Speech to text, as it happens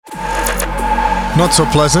Not so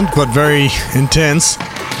pleasant, but very intense.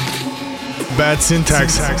 Bad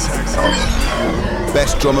syntax.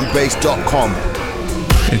 BestDrumAndBass.com.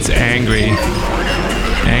 It's angry.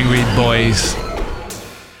 Angry boys.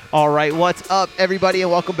 All right, what's up, everybody,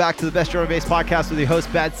 and welcome back to the Best Drum and Bass Podcast with your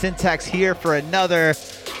host, Bad Syntax, here for another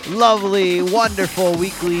lovely, wonderful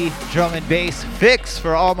weekly drum and bass fix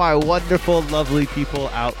for all my wonderful, lovely people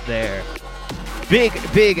out there. Big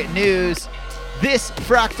news. This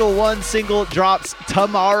Fractal 1 single drops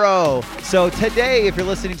tomorrow. So today, if you're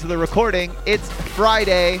listening to the recording, it's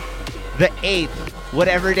Friday the 8th.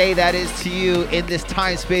 Whatever day that is to you in this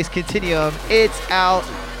time-space continuum, it's out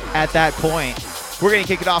at that point. We're going to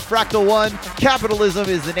kick it off. Fractal 1, Capitalism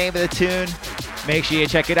is the name of the tune. Make sure you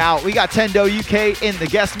check it out. We got Tendo UK in the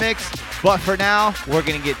guest mix. But for now, we're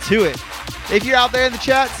going to get to it. If you're out there in the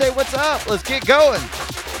chat, say what's up. Let's get going.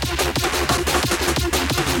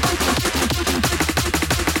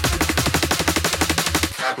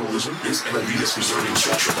 Capitalism is an elitist conservative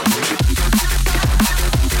structure.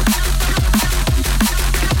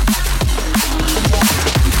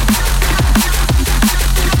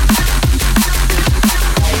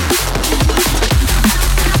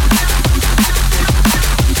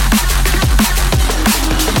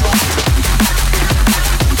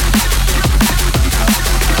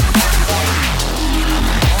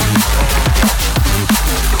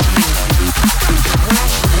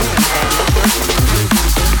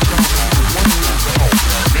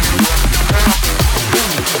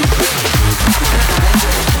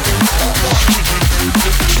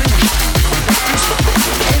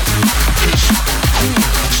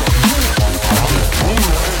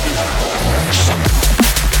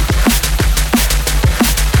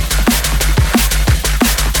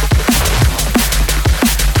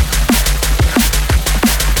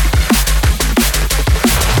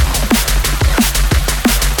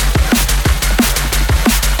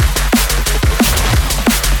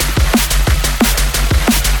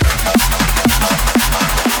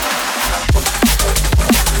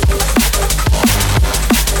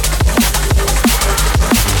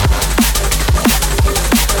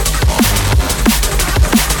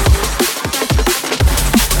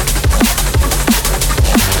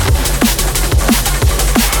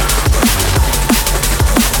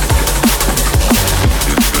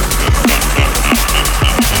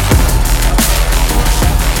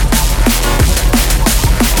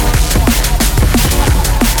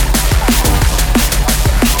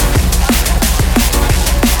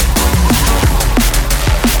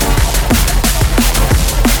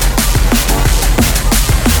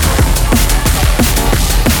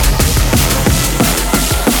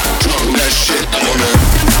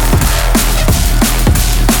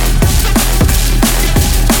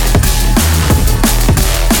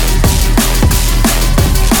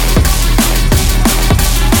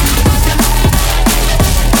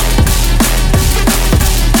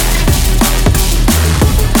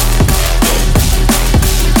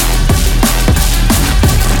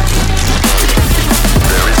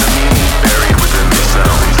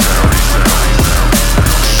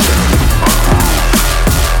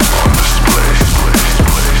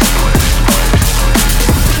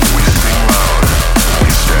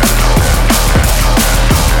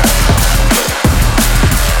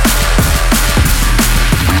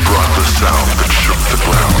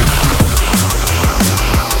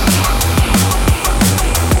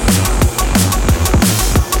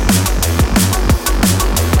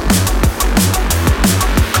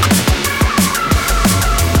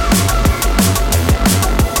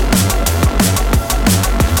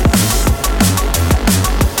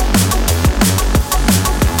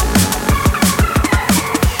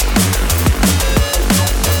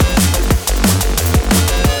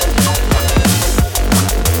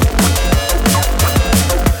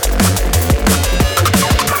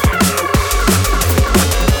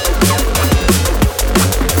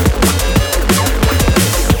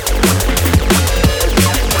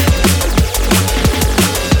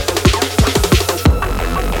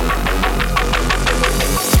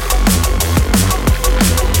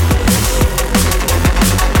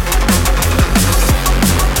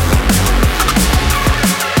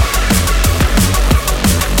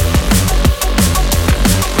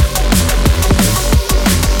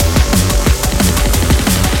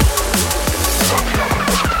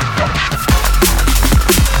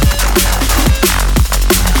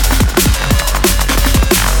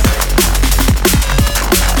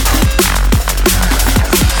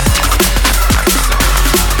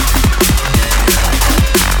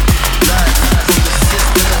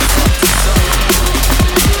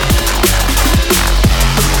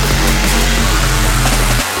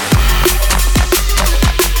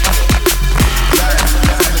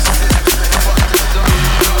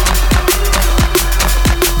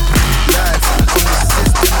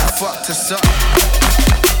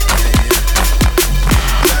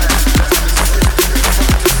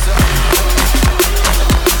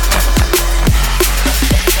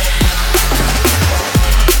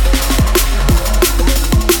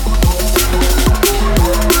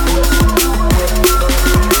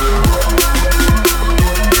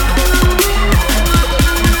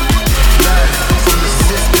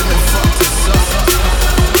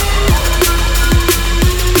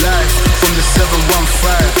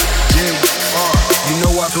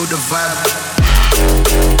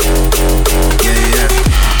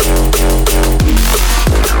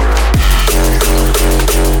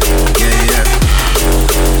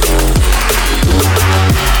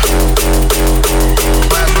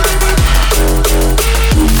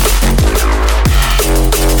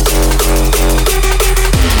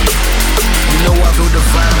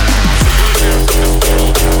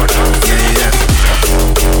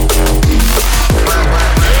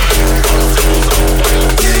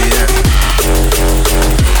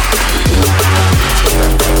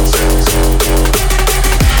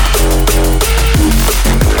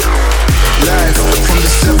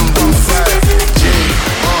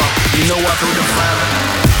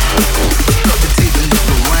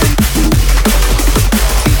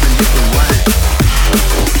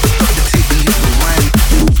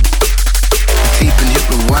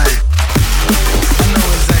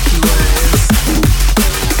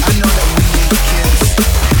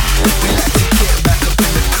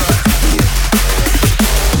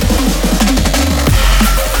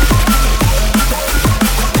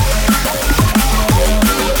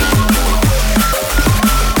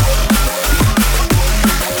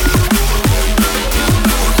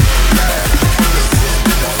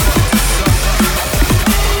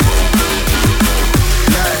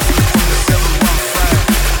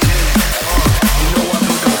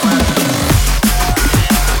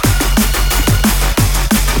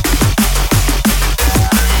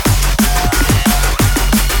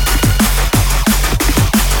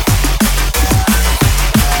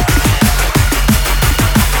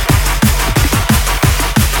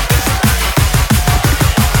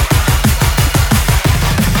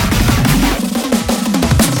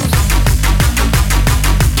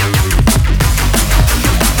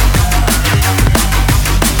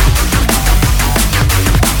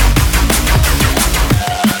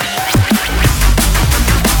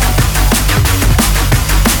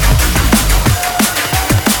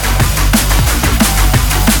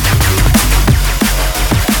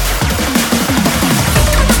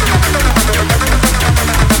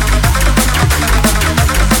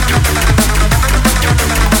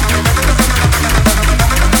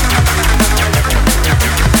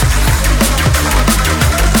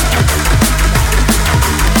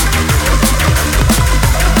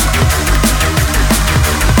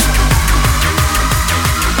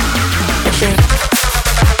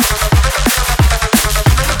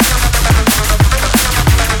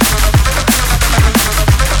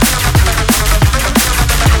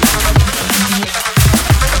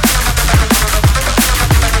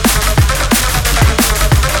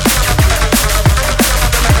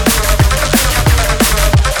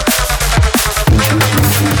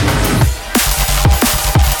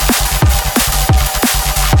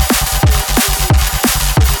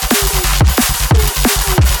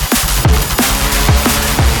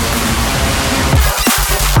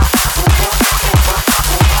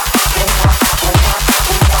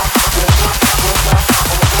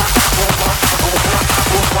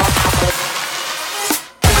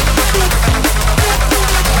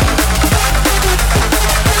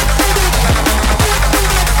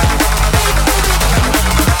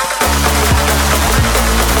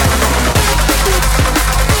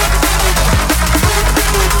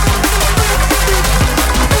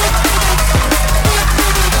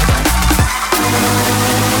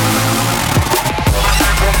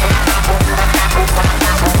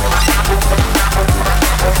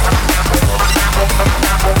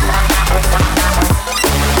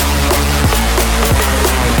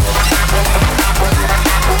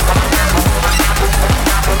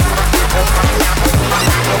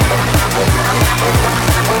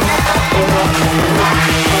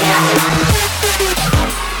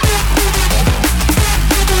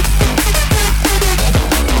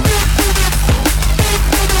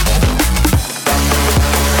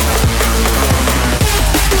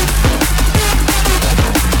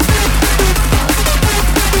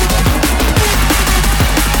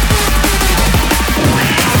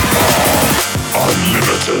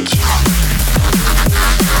 Records.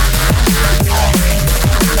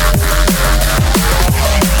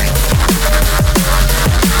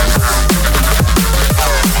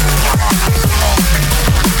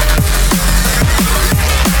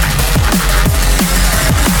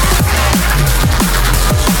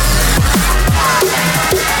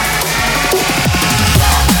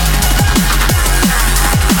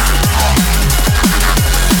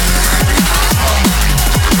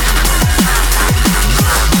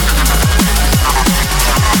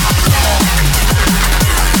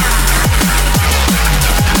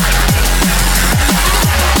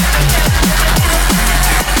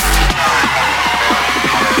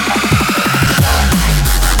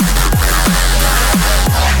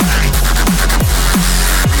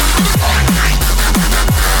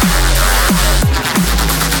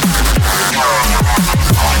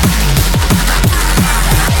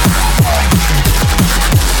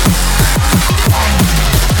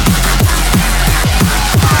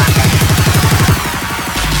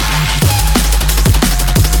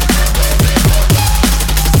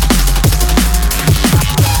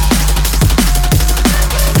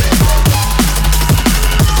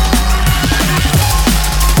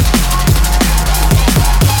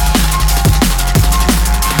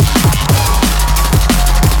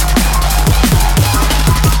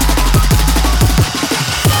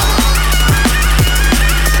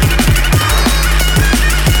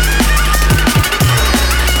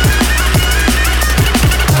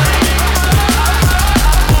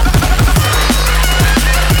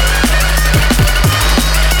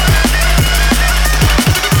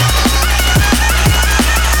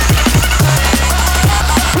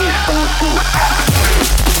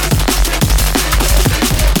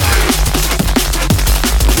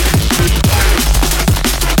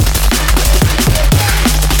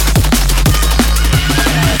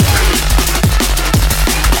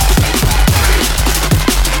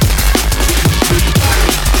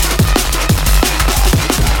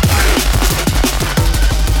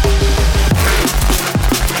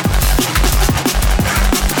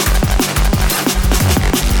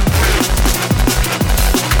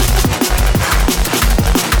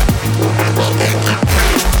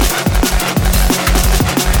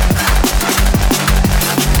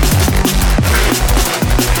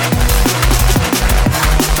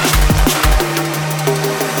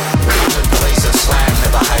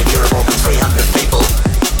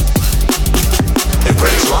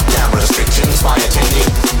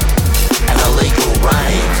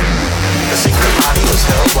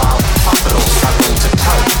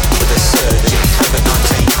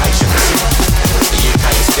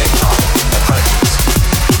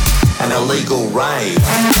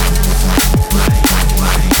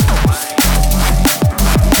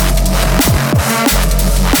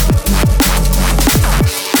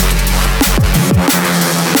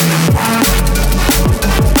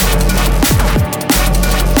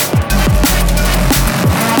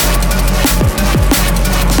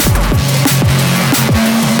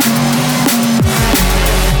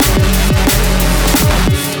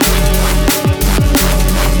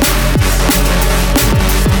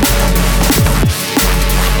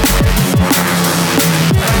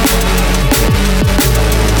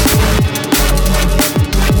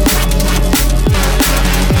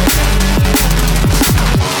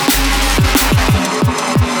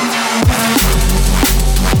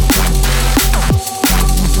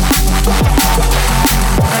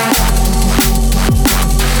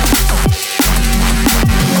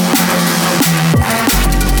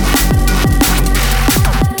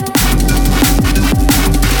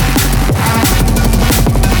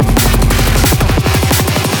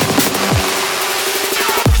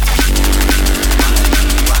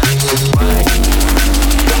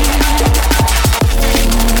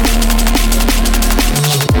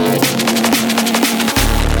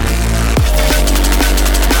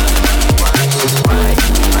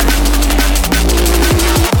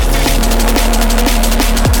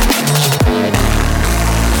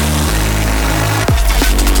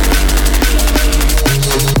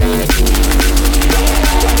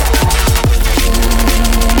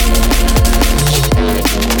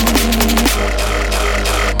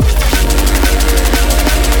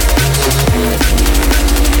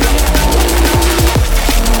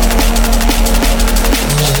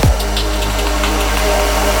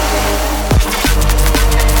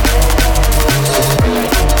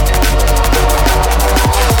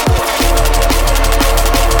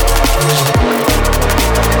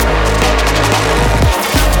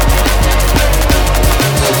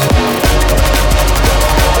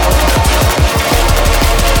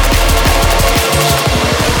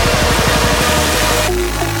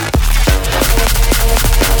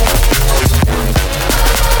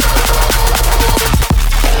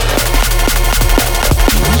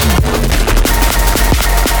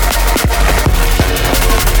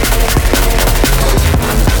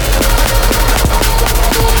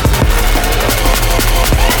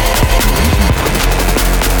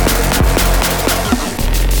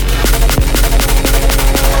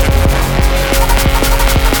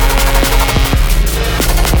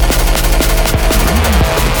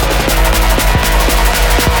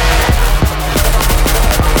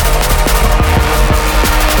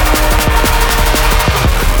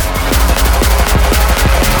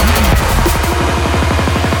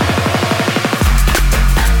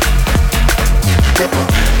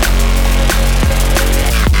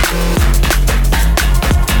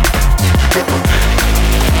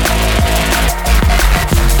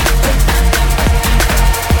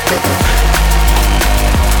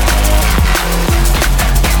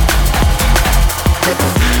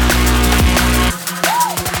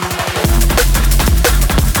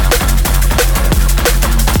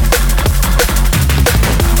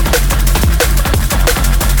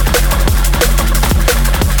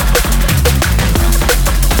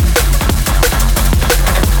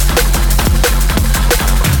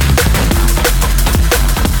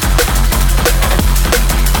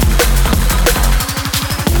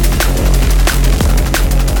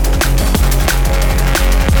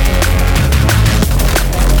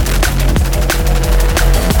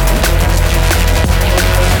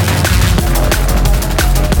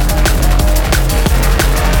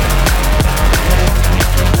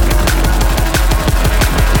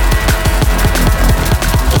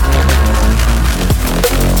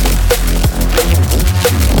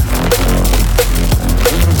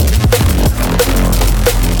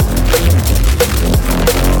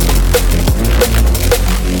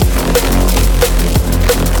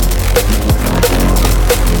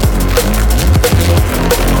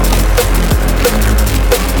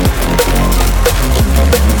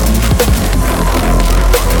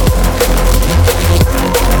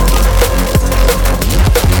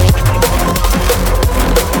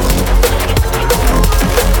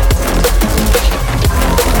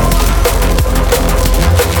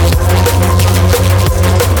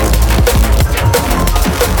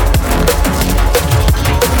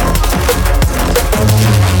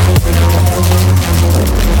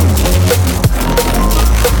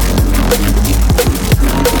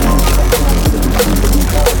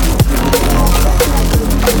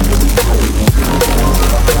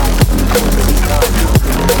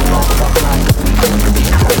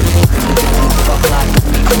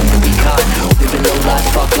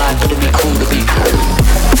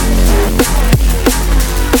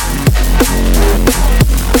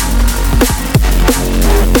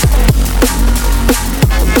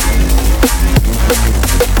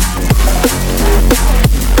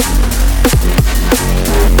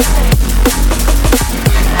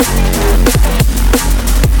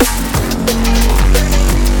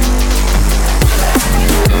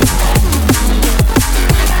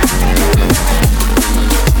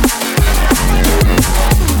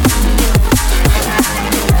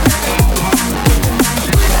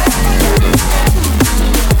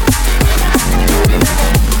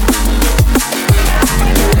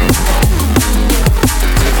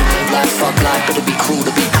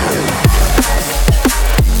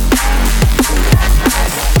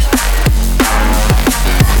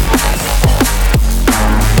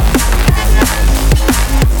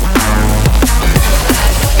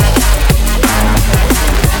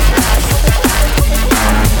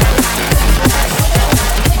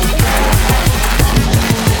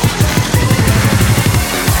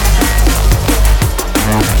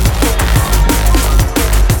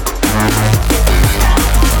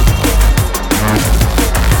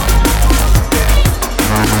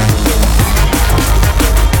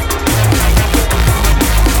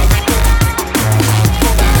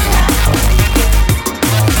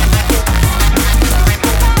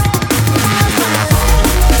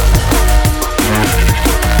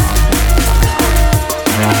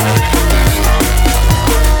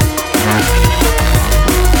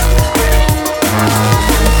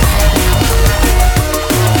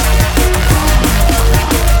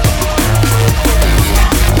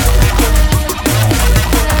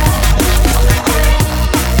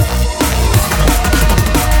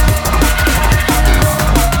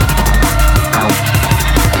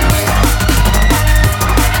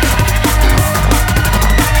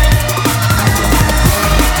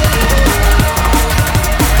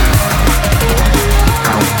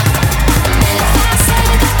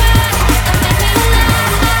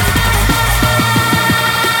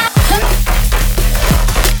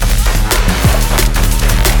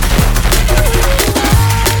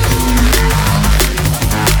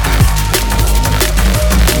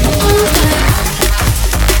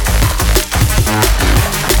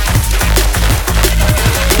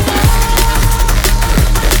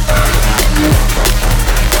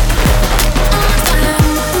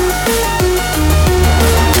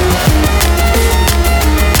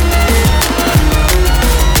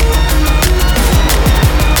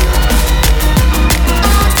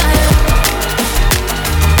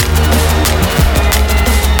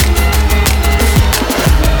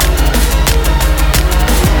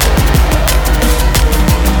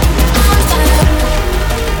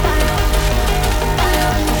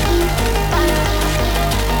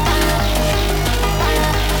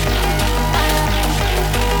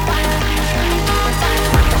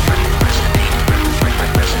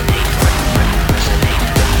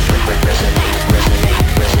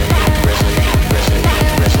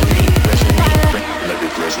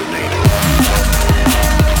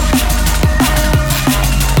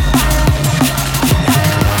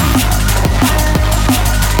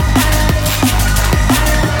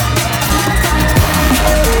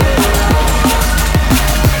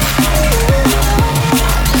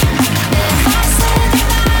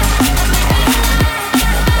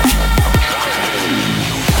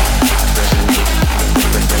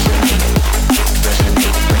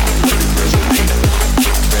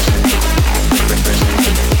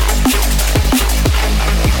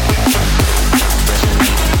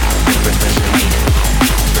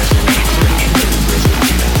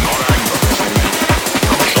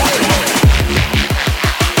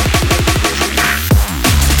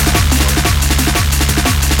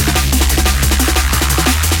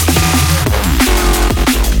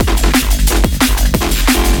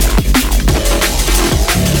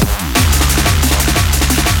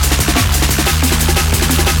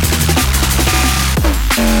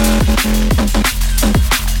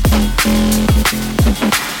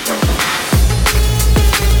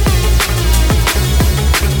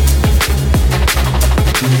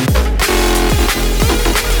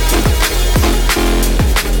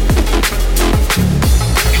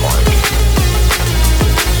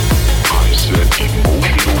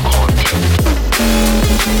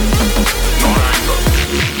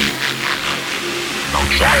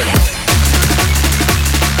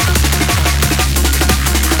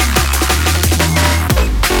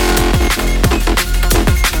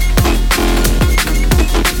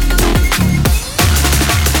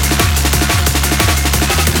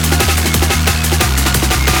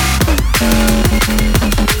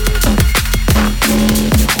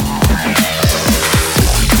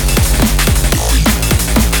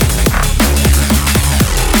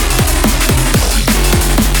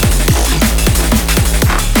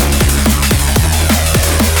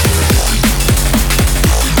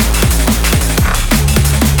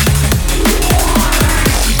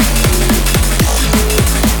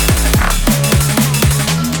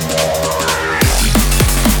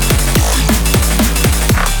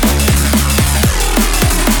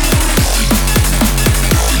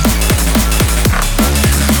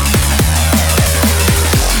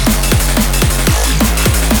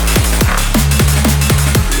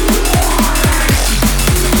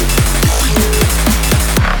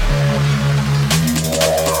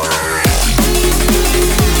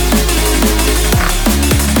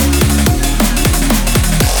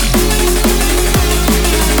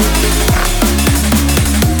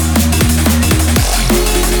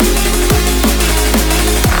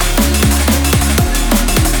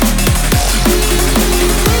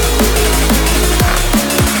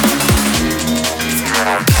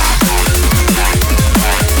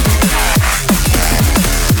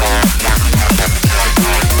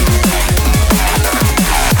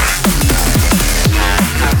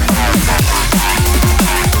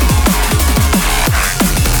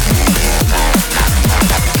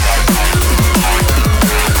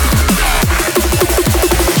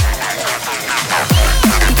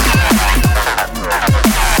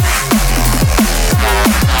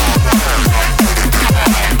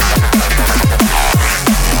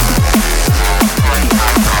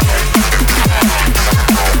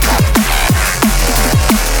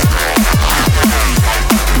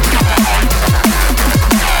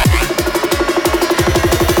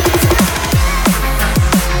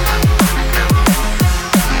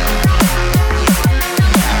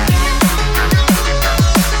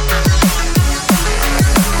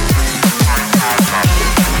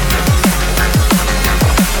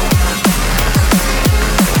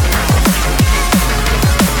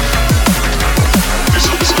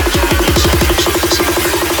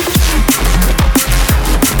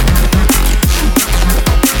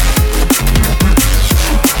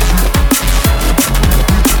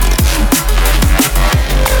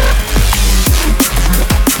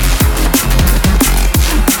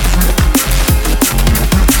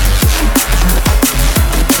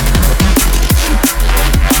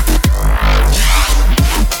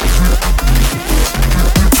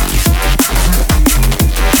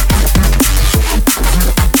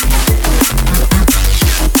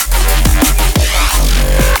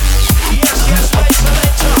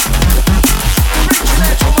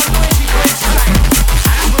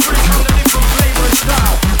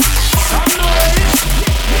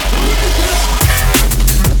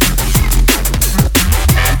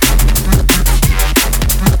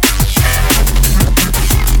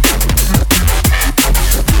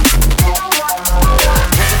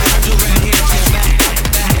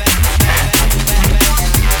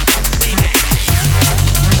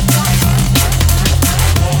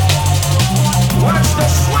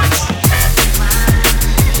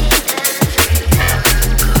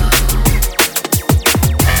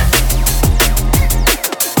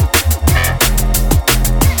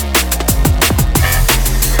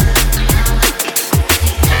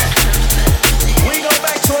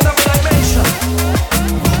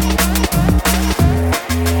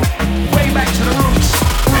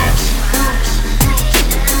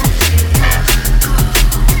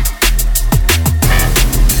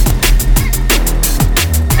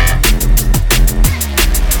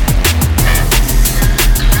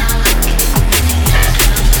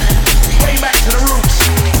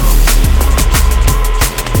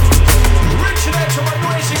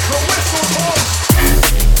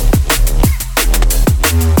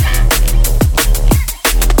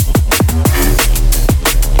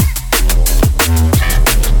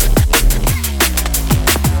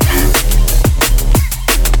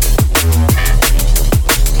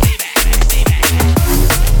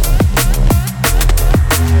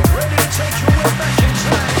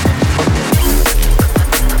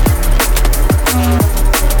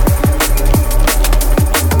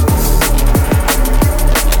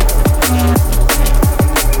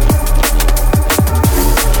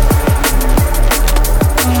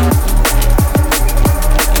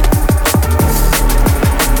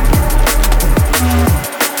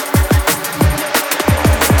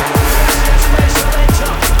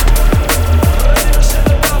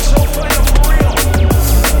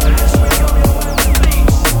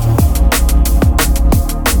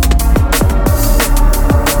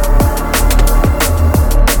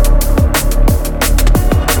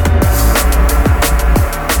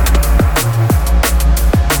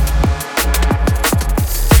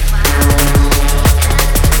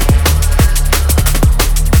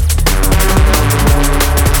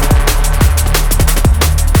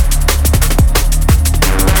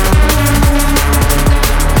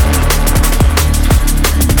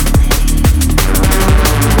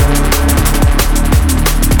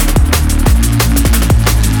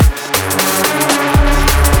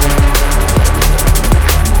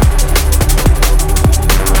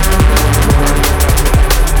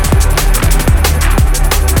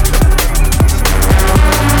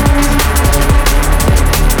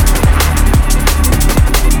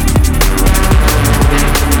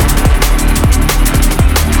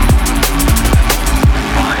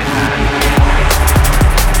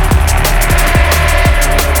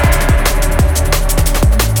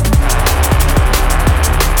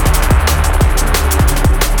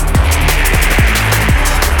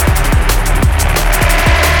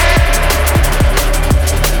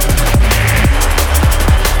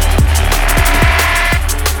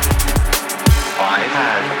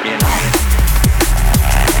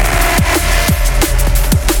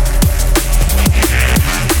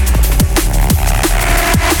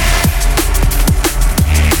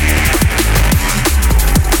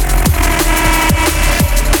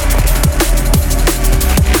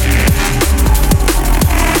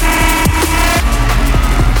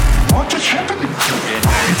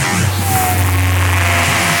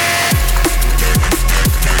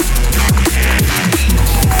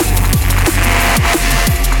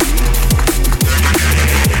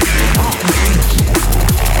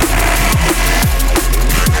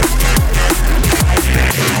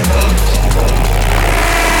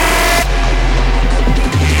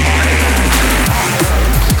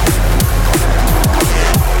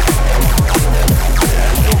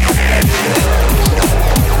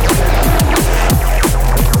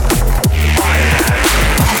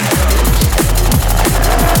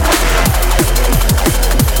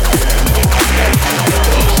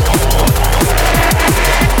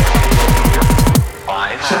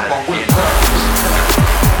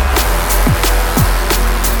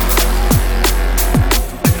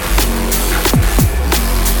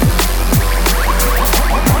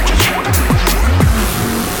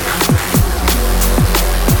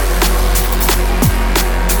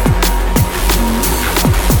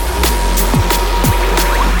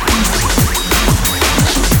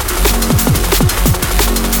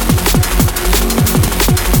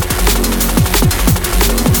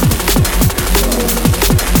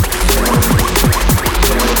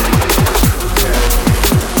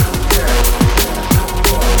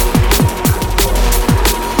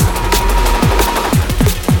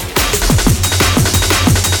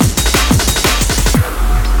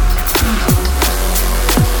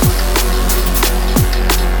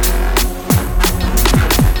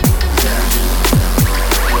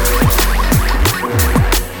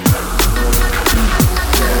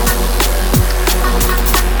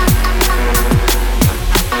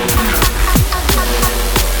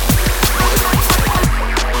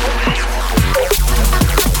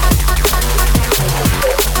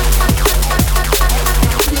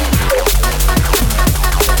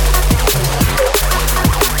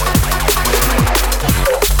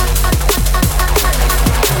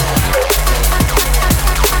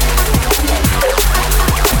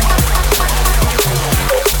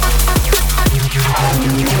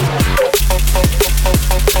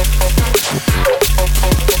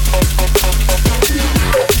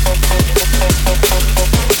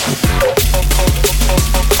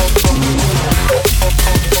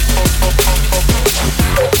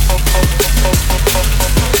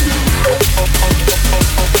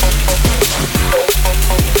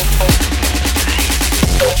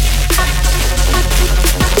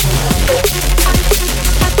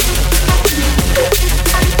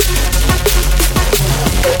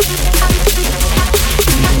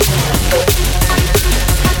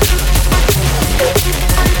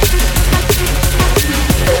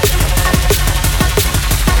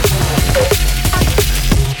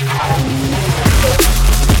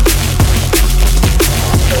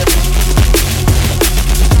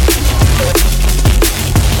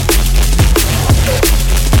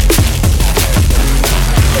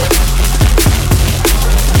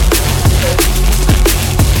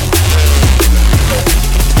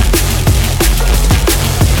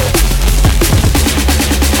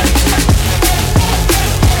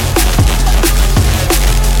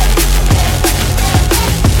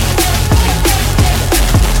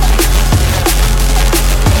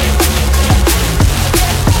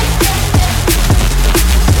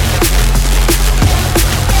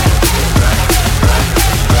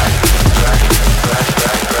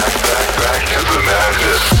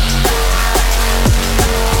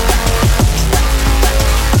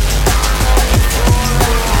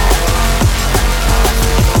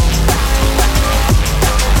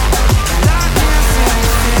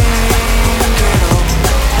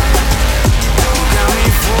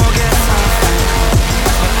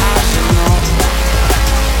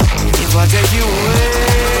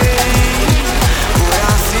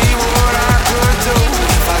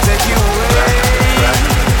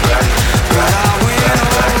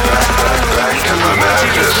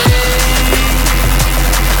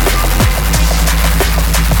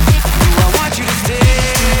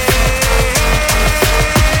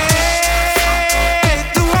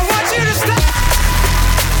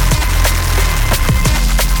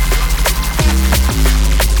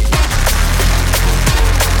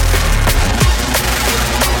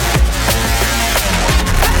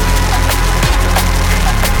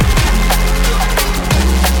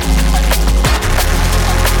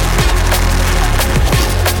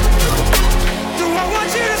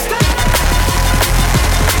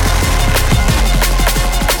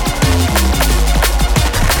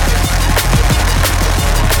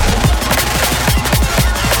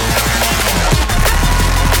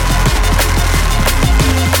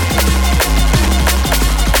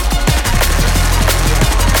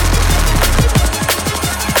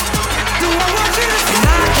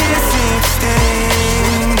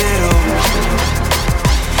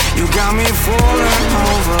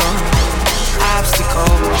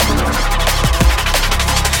 obstacles.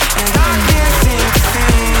 And I can't seem to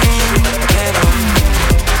get over.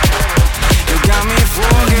 You got me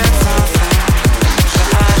forget something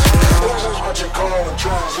that I should know.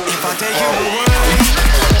 If I take you away,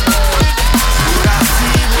 would I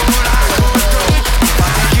see what I go through? If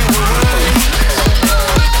I take you away,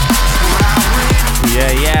 would I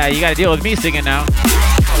win? Yeah, you gotta deal with me singing now.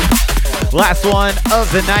 Last one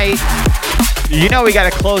of the night. You know we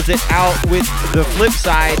gotta close it out with the flip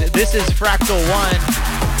side. This is Fractal One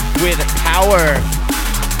with Power.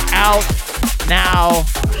 Out now,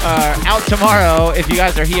 out tomorrow if you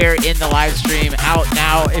guys are here in the live stream. Out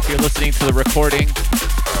now if you're listening to the recording.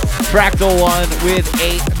 Fractal One with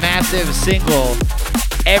a massive single.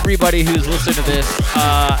 Everybody who's listened to this,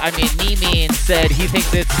 Neemean said he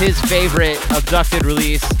thinks it's his favorite Abducted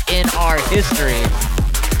release in our history.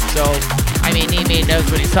 So, Neemean knows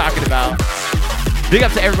what he's talking about. Big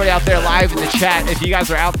up to everybody out there live in the chat. If you guys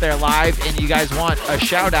are out there live and you guys want a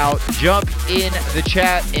shout out, jump in the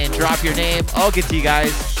chat and drop your name. I'll get to you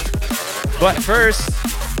guys. But first,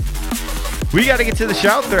 we got to get to the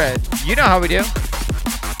shout thread. You know how we do.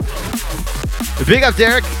 Big up,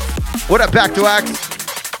 Derek. What up, Back to Wax?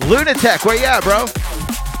 Lunatech, where you at, bro?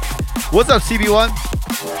 What's up, CB1?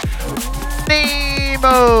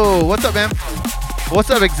 Nemo, what's up, man? What's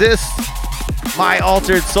up, Exist? My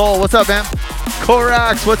Altered Soul, what's up, man?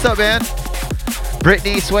 Korax, what's up, man?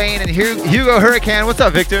 Brittany, Swain, and Hugo Hurricane, what's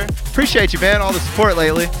up, Victor? Appreciate you, man, all the support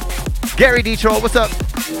lately. Gary D-Troll, what's up?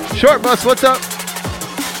 Short Bus, what's up?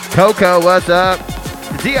 Coco, what's up?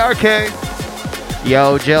 DRK.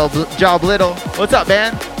 Yo, Job Little, what's up,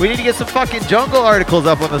 man? We need to get some fucking jungle articles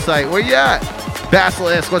up on the site. Where you at?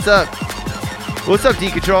 Basilisk, what's up? What's up,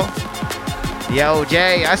 D-Control? Yo,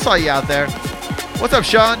 Jay, I saw you out there. What's up,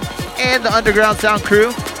 Sean? And the Underground Sound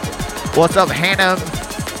crew. What's up, Hannum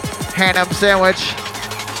Sandwich?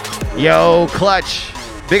 Yo, Clutch.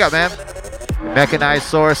 Big up, man. Mechanized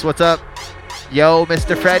Source, what's up? Yo,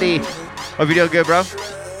 Mr. Freddy. Hope you're doing good, bro.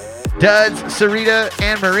 Duds, Sarita,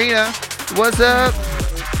 and Marina. What's up?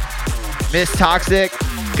 Miss Toxic.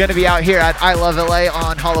 Gonna be out here at I Love LA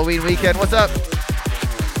on Halloween weekend. What's up?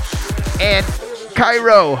 And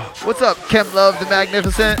Cairo. What's up, Chem Love the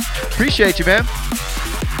Magnificent? Appreciate you, man.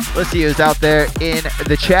 Let's see who's out there in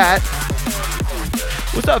the chat.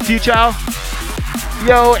 What's up, Fuchow?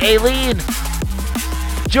 Yo, Aileen.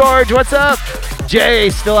 George, what's up? Jay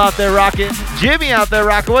still out there rocking. Jimmy out there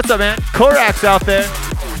rocking. What's up, man? Korax out there.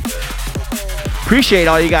 Appreciate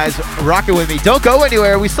all you guys rocking with me. Don't go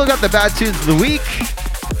anywhere. We still got the bad tunes of the week.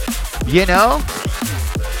 You know?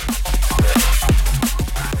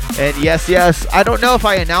 And yes, I don't know if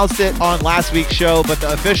I announced it on last week's show, but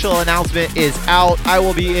the official announcement is out. I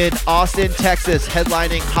will be in Austin, Texas,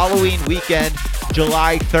 headlining Halloween weekend,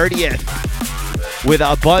 July 30th, with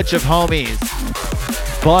a bunch of homies,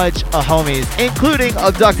 including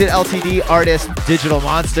Abducted LTD artist Digital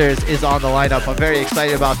Monsters is on the lineup. I'm very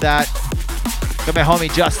excited about that. Got my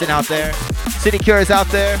homie Justin out there. City Cure is out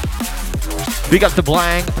there. Big up to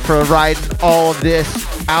Blang for riding all of this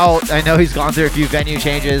out. I know he's gone through a few venue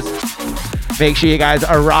changes. Make sure you guys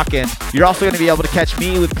are rocking. You're also going to be able to catch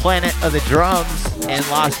me with Planet of the Drums in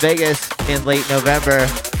Las Vegas in late November.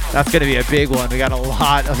 That's going to be a big one. We got a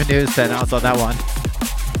lot of news to announce on that one.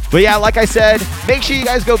 But yeah, like I said, make sure you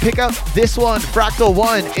guys go pick up this one, Fractal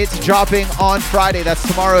One. It's dropping on Friday. That's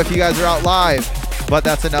tomorrow if you guys are out live. But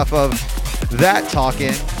that's enough of that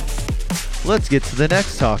talking. Let's get to the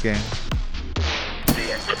next talking.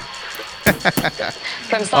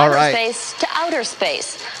 From cyberspace to outer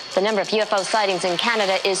space, the number of UFO sightings in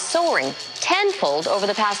Canada is soaring tenfold over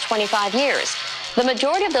the past 25 years. The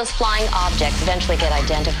majority of those flying objects eventually get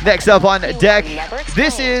identified. Next up on deck,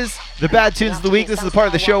 this is the Bad Tunes of the Week. This is the part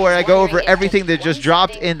of the show where I go over everything that just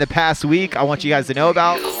dropped in the past week I want you guys to know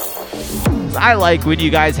about. I like when you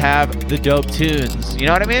guys have the dope tunes. You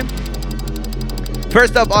know what I mean?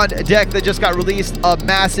 First up on deck that just got released, a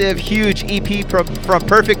massive, huge EP from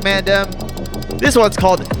Perfect Mandem. This one's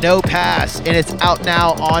called No Pass, and it's out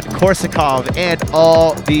now on Korsakov, and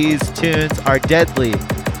all these tunes are deadly.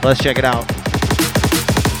 Let's check it out.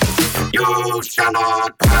 You shall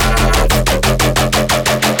not pass.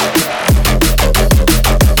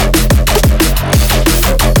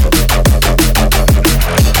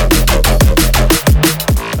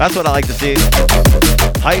 That's what I like to see.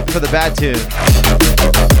 Hype for the bad tune.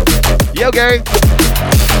 Yo, Gary.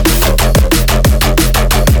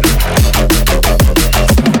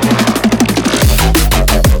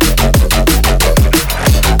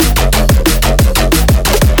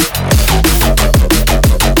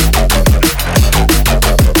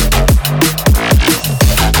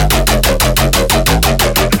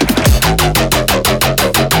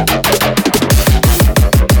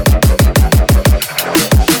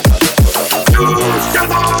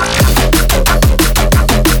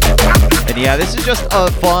 yeah, this is just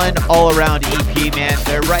a fun all-around EP, man.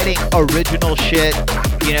 They're writing original shit.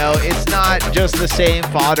 You know, it's not just the same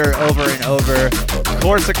fodder over and over.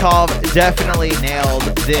 Korsakov definitely nailed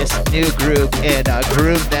this new group and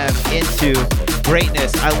groomed them into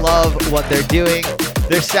greatness. I love what they're doing.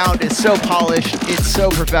 Their sound is so polished, it's so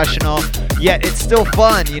professional, yet it's still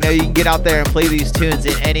fun. You know, you can get out there and play these tunes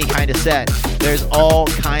in any kind of set. There's all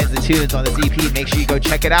kinds of tunes on this EP. Make sure you go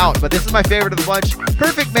check it out. But this is my favorite of the bunch.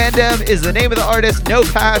 Perfect Mandem is the name of the artist. No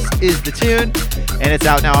Past is the tune. And it's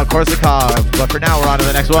out now on Korsakov. But for now, we're on to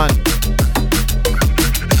the next one.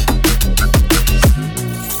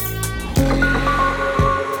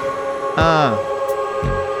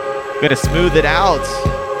 Gonna smooth it out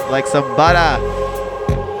like some butter.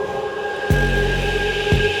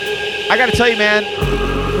 I gotta tell you, man,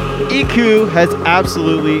 Iku has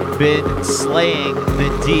absolutely been slaying the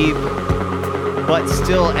deep but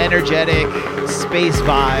still energetic space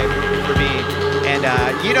vibe for me. And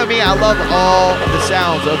you know me, I love all the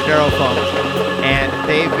sounds of Neurofunk, and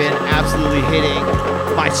they've been absolutely hitting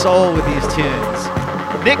my soul with these tunes.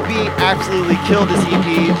 Nick B absolutely killed this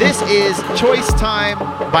EP. This is Choice Time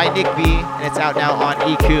by Nick B, and it's out now on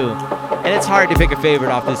EQ. And it's hard to pick a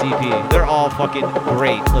favorite off this EP. They're all fucking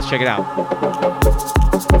great. Let's check it out.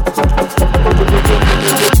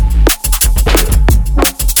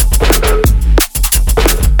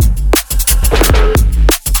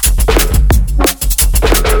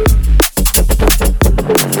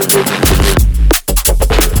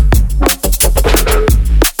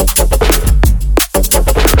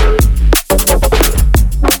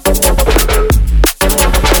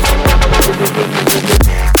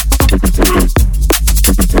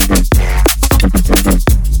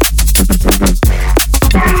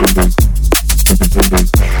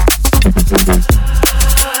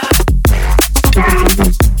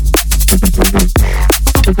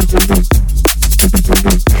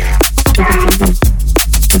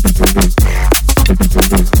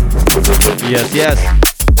 Yes.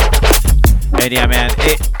 And yeah, man,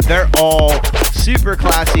 they're all super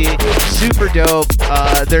classy, super dope.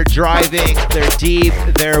 They're driving, they're deep,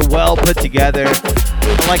 they're well put together.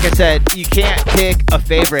 And like I said, you can't pick a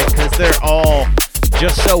favorite because they're all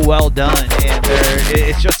just so well done, and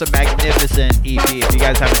it's just a magnificent EP. If you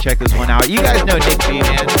guys haven't checked this one out, you guys know Nick B,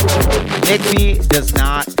 man. Nick B does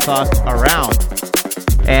not fuck around,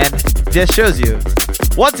 and this shows you.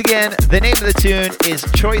 Once again, the name of the tune is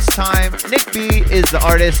Choice Time. Nick B is the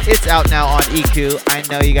artist. It's out now on EQ. I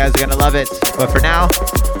know you guys are gonna love it, but for now,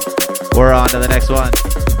 we're on to the next one.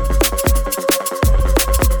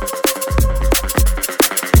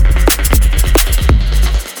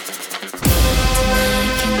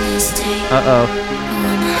 Uh-oh.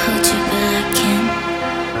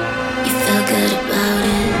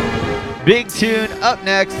 Big tune up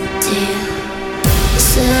next.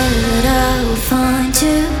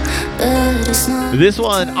 This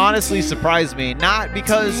one honestly surprised me, not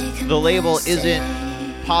because the label isn't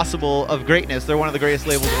possible of greatness. They're one of the greatest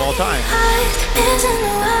labels of all time.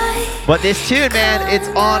 But this tune, man, it's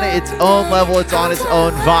on its own level. It's on its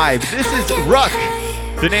own vibe. This is Ruck.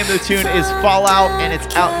 The name of the tune is Fallout, and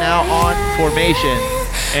it's out now on Formation.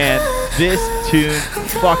 And this tune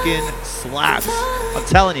fucking slaps. I'm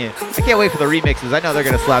telling you. I can't wait for the remixes. I know they're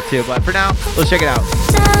going to slap too. But for now, let's check it out.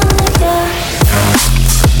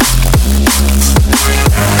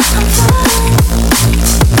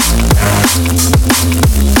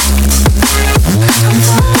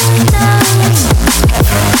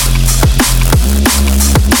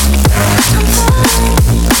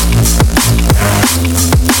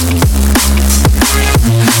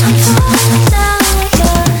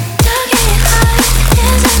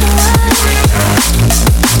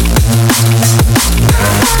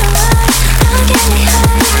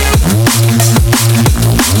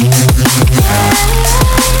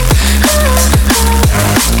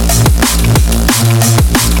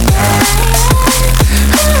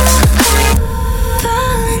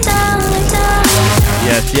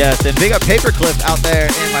 Yes, and big up Paperclip out there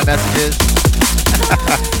in my messages.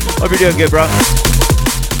 Hope you're doing good, bro.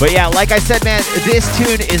 But yeah, like I said, man, this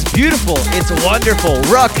tune is beautiful. It's wonderful.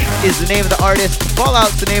 Ruck is the name of the artist.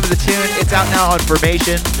 Fallout's the name of the tune. It's out now on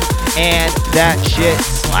Formation, and that shit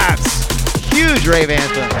slaps. Huge rave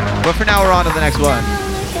anthem. But for now, we're on to the next one.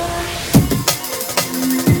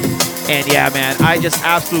 And yeah, man, I just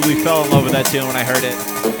absolutely fell in love with that tune when I heard it.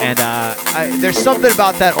 And there's something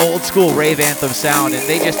about that old school rave anthem sound, and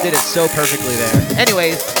they just did it so perfectly there.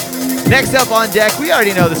 Anyways, next up on deck, we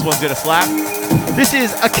already know this one's gonna slap. This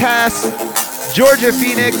is Akas, Georgia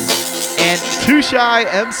Phoenix, and Too Shy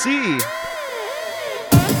MC.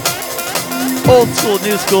 Old School,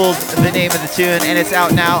 New School's the name of the tune, and it's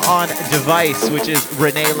out now on Device, which is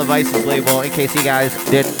Renee LeVice's label, in case you guys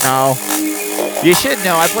didn't know. You should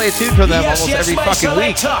know, I play a tune for them almost every fucking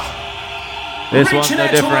week. This one's no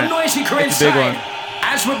different. It's a big one.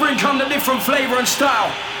 As we bring on the different flavor and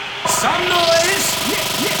style. Some noise.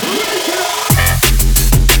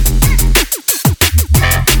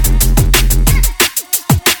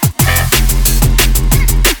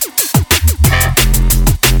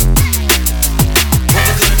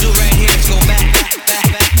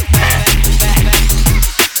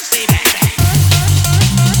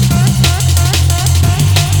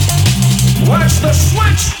 Watch the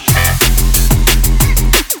switch!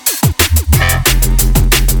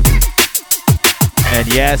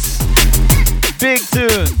 And yes, big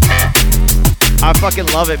tune. I fucking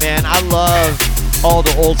love it, man. I love all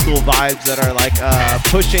the old school vibes that are like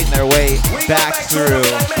pushing their way back through,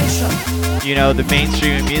 you know, the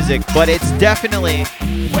mainstream music. But it's definitely,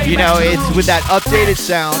 you know, it's with that updated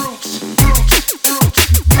sound.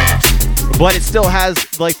 But it still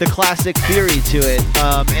has like the classic theory to it,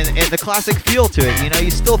 and the classic feel to it. You know, you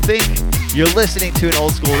still think you're listening to an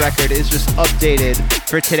old school record. It's just updated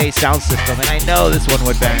for today's sound system, and I know this one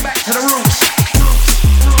would bang. Back to the roots.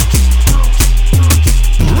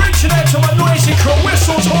 Reaching out to my noisy crew,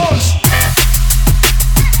 whistles, horns.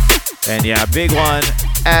 And yeah, big one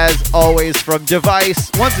as always from Device.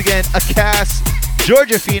 Once again, a cast,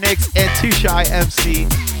 Georgia Phoenix, and Too Shy MC.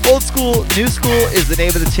 Old School, New School is the name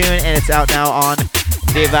of the tune, and it's out now on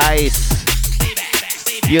Device.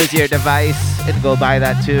 Use your device and go buy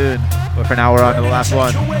that tune. But for now, we're on to the last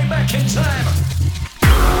one.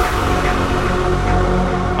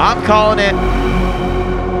 I'm calling it.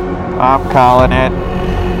 I'm calling it.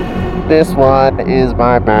 This one is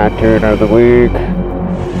my bad tune of the week.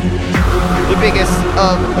 The biggest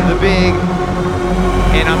of the big,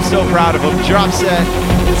 and I'm so proud of him. Drop Set.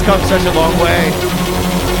 It's come such a long way.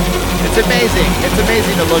 It's amazing. It's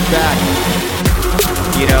amazing to look back.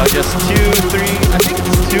 You know, just 2, 3, I think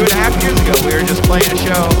it's 2.5 years ago, we were just playing a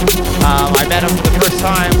show. I met him for the first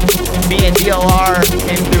time. Me and DLR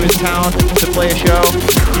came through his town to play a show.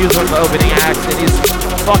 He was one of the opening acts, and he's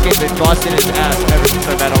fucking been busting his ass ever since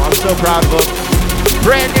I met him. I'm so proud of him.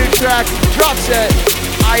 Brand new track, Drop Set.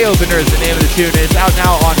 Eye Opener is the name of the tune. It's out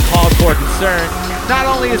now on Cause for Concern. Not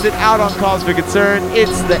only is it out on Cause for Concern,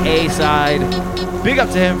 it's the A side. Big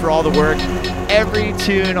up to him for all the work. Every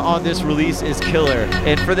tune on this release is killer.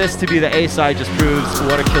 And for this to be the A side just proves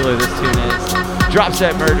what a killer this tune is. Drop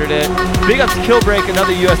Set murdered it. Big up to Killbreak,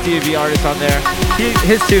 another USDAV artist on there.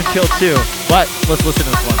 His tune killed too. But let's listen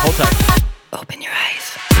to this one. Hold tight. Open your eyes.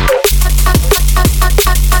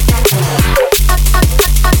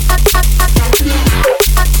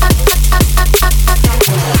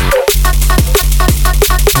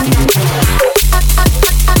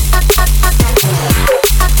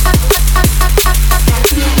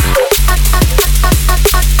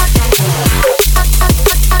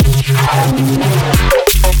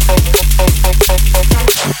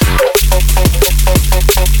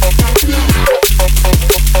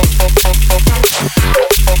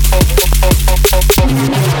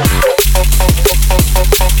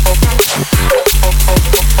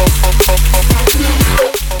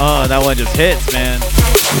 Oh, that one just hits, man.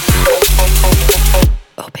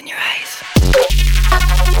 Open your eyes.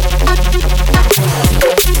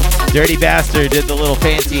 Dirty Bastard did the little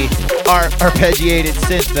fancy arpeggiated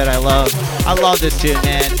synth that I love. I love this tune,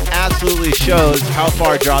 man. Absolutely shows how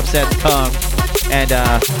far Drop Set's come and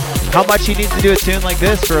how much he needs to do a tune like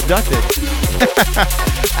this for Abducted.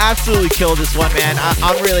 Absolutely killed this one, man.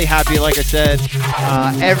 I'm really happy. Like I said,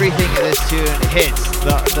 everything in this tune hits.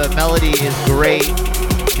 The melody is great.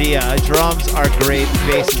 The drums are great. The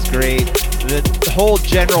bass is great. The whole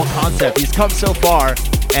general concept. He's come so far.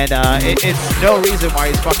 And it's no reason why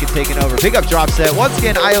he's fucking taking over. Big up Drop Set. Once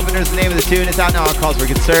again, Eye Opener is the name of the tune. It's out now on Cause for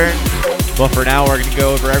Concern. But for now, we're going to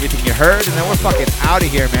go over everything you heard, and then we're fucking out of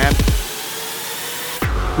here, man.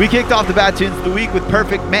 We kicked off the Bad Tunes of the week with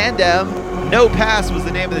Perfect Mandem. No Pass was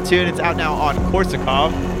the name of the tune. It's out now on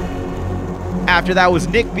Korsakov. After that was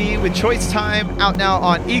Nick B with Choice Time, out now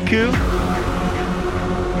on Iku.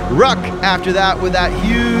 Ruck after that with that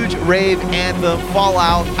huge rave anthem,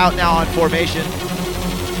 Fallout, out now on Formation.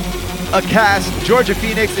 A cast, Georgia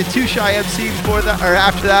Phoenix and Too Shy MC before that, or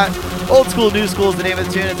after that. Old School, New School is the name of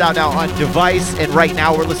the tune. It's out now on Device. And right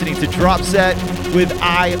now we're listening to Drop Set with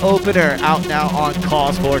Eye Opener, out now on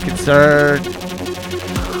Cause for Concern.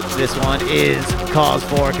 This one is Cause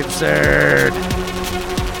for Concern.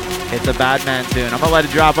 It's a bad man tune. I'm gonna let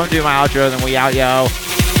it drop. I'm gonna do my outro, then we out, yo.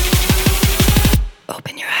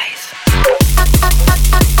 Open your eyes.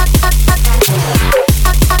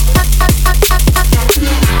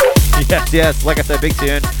 Yes, like I said, big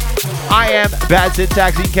tune. I am Bad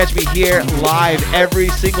Syntax. You can catch me here live every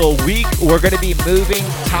single week. We're going to be moving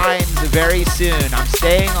times very soon. I'm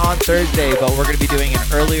staying on Thursday, but we're going to be doing an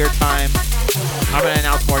earlier time. I'm going to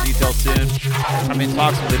announce more details soon. I'm in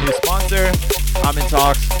talks with a new sponsor. I'm in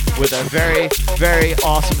talks with a very, very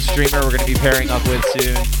awesome streamer we're going to be pairing up with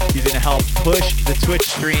soon. He's going to help push the Twitch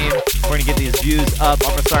stream. We're going to get these views up.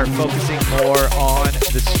 I'm going to start focusing more on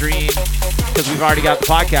the stream because we've already got the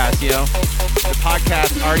podcast, you know. The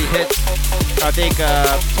podcast already hits, I think,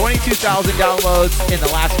 22,000 downloads in the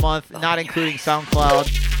last month, not including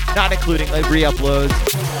SoundCloud, not including like re-uploads,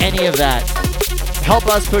 any of that. Help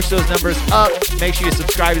us push those numbers up. Make sure you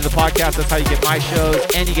subscribe to the podcast. That's how you get my shows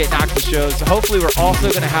and you get Nox's shows. So hopefully we're also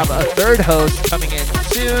going to have a third host coming in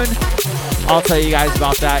soon. I'll tell you guys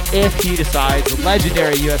about that if he decides. The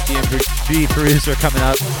legendary USDMB producer coming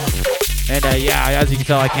up. And yeah, as you can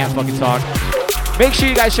tell, I can't fucking talk. Make sure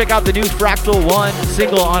you guys check out the new Fractal 1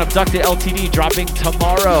 single on Abducted LTD dropping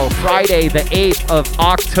tomorrow, Friday, the 8th of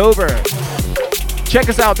October. Check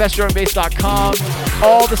us out, bestdrumandbass.com.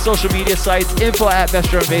 All the social media sites,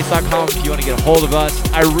 info@bestdrumandbass.com if you want to get a hold of us.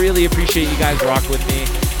 I really appreciate you guys rock with me.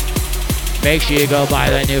 Make sure you go buy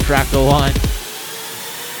that new Fractal 1.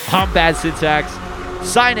 I'm Bad Syntax,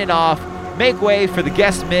 signing off. Make way for the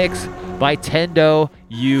guest mix by Tendo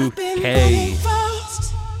UK.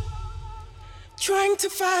 Trying to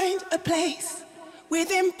find a place with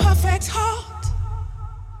imperfect heart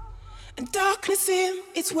and darkness in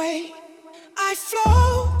its way. I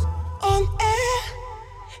float on air.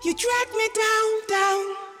 You drag me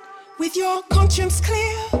down with your conscience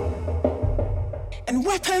clear and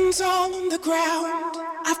weapons on the ground.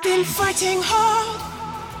 I've been fighting hard,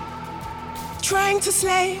 trying to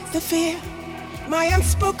slay the fear. My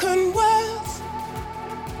unspoken words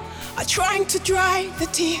are trying to dry the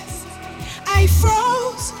tears. I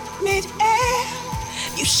froze mid-air.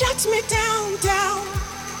 You shut me down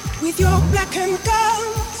with your blackened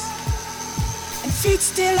guns and feet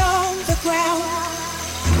still on the ground.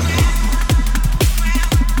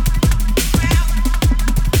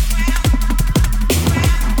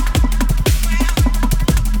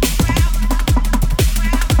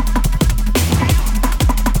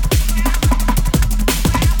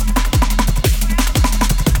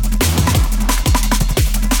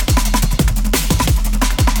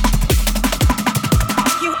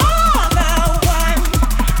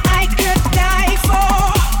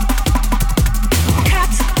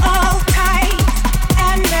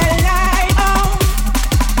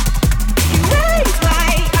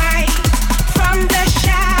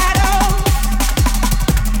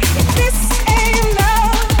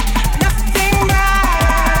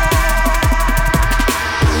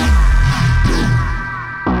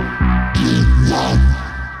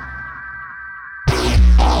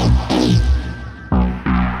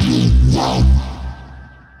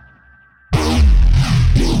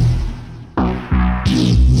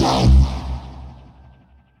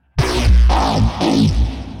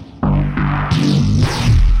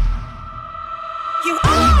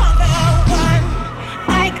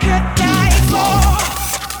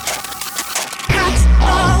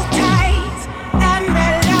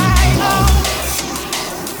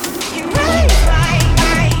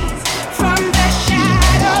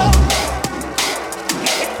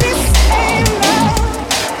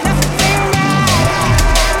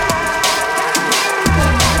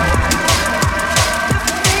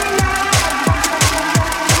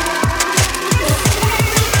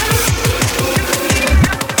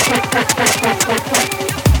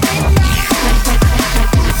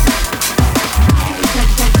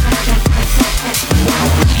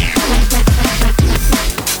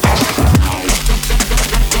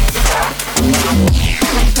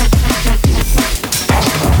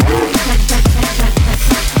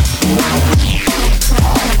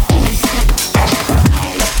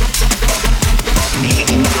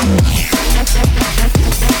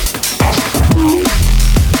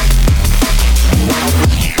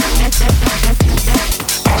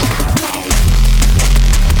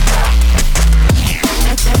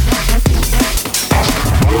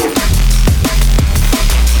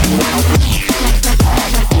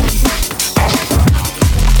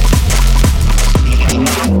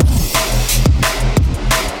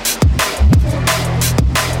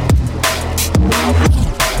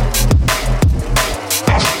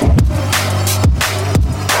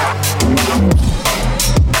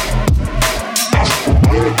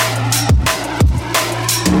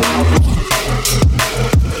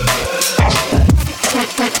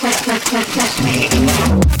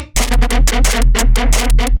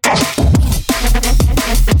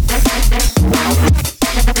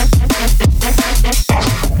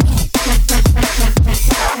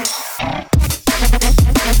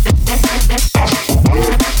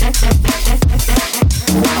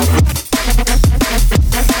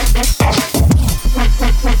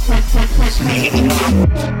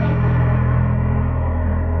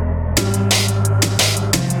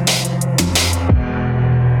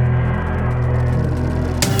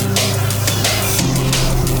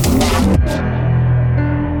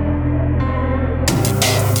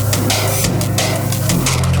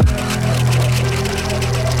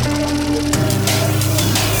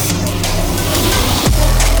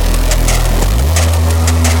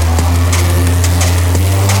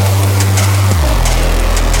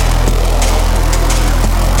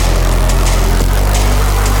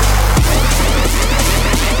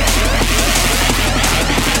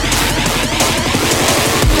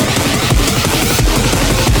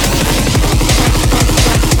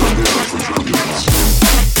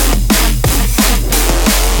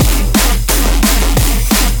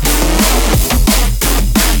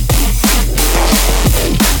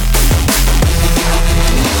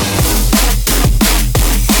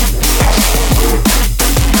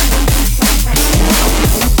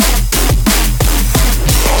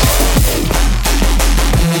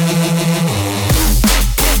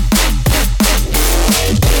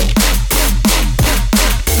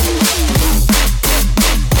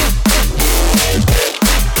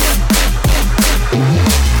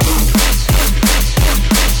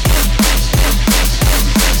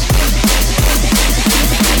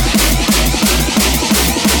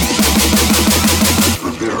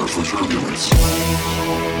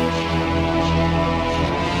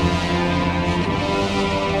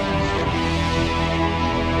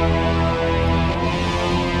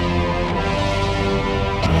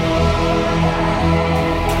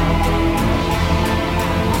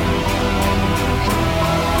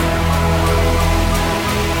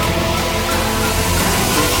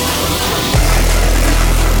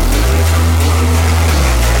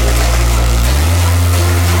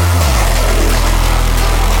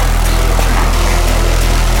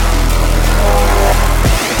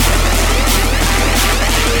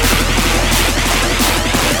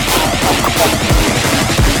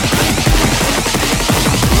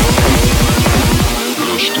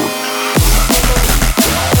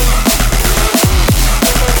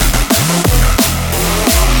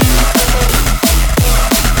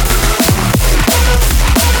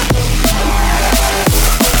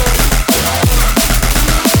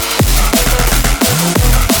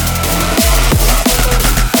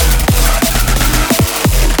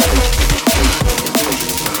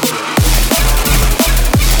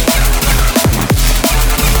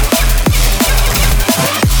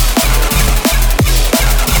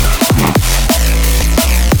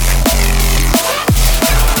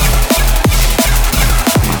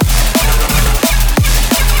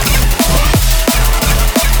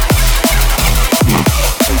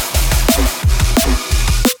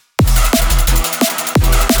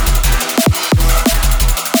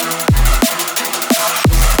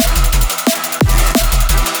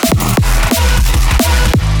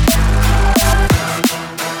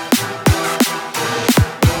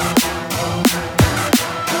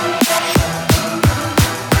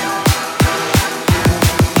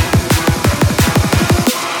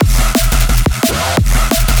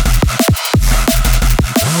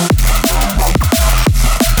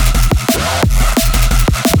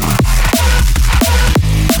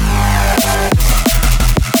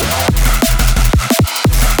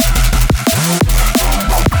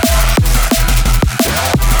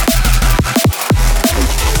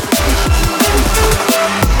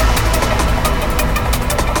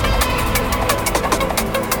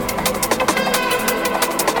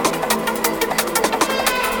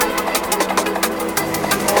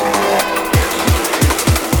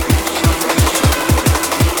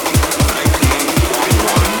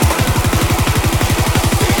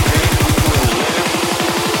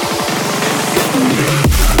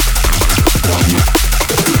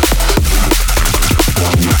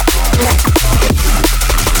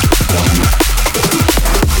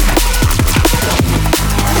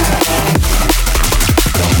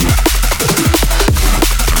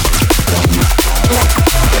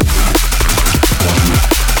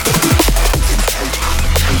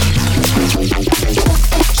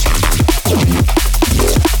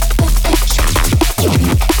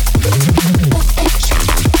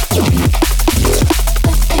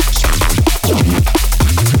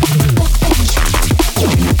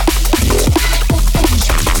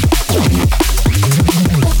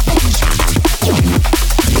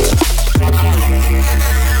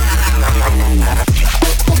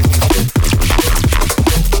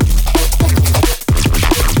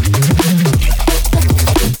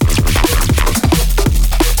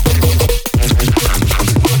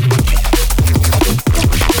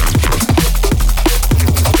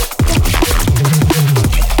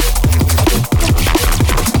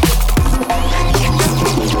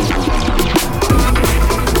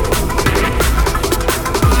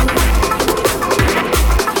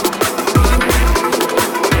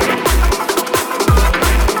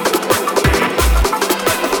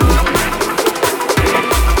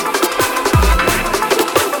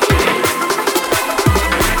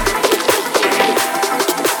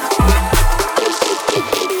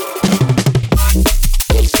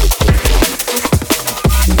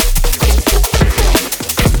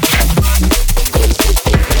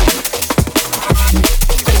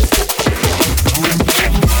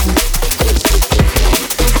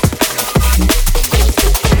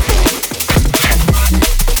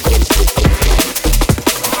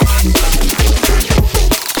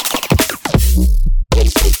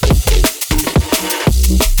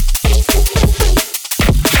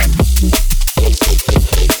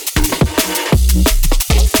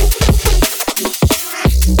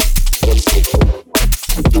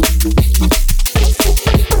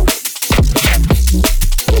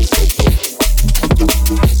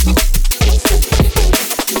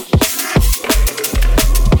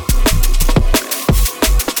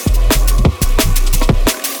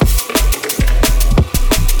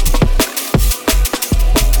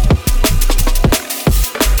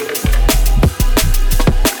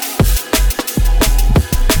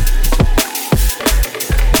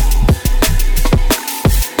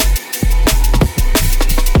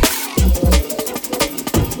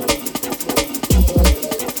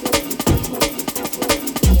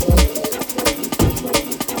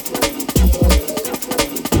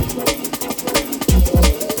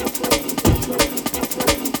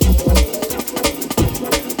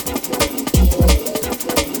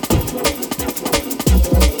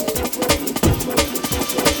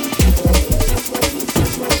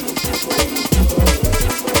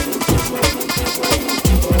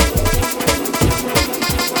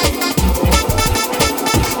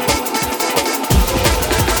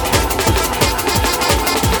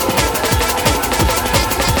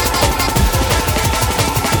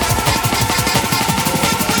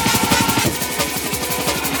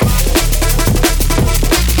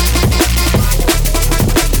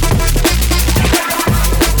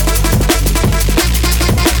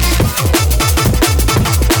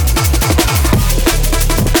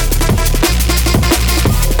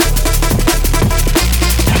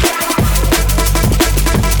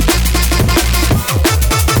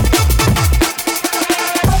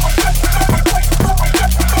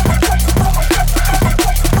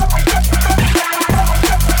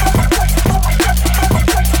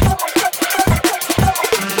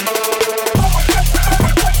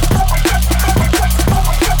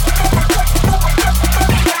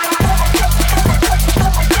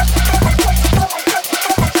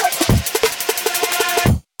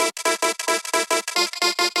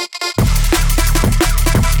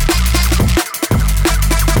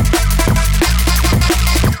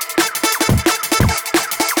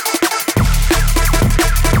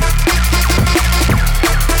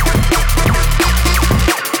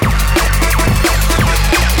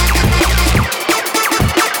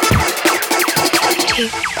 Two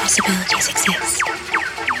possibilities exist.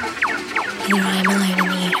 Either I am alone in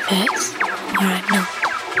the universe, or I'm not.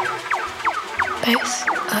 Both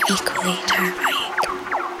are equally terrifying.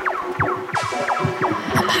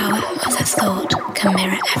 A power as a thought can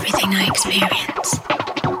mirror everything I experience.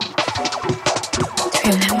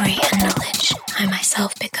 Through memory and knowledge, I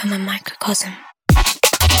myself become a microcosm.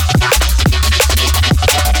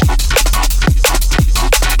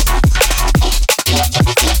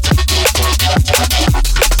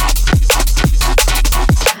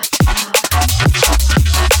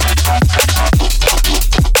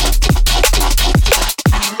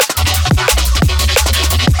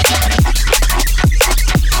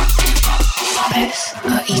 Both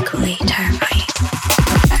are equally terrifying.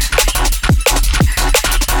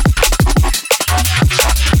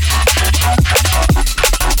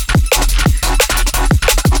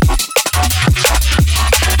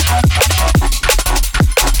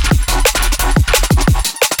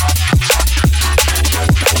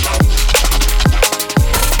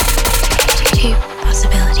 Two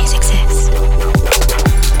possibilities exist.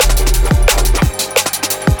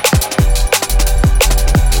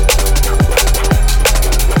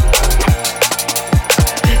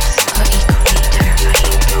 Both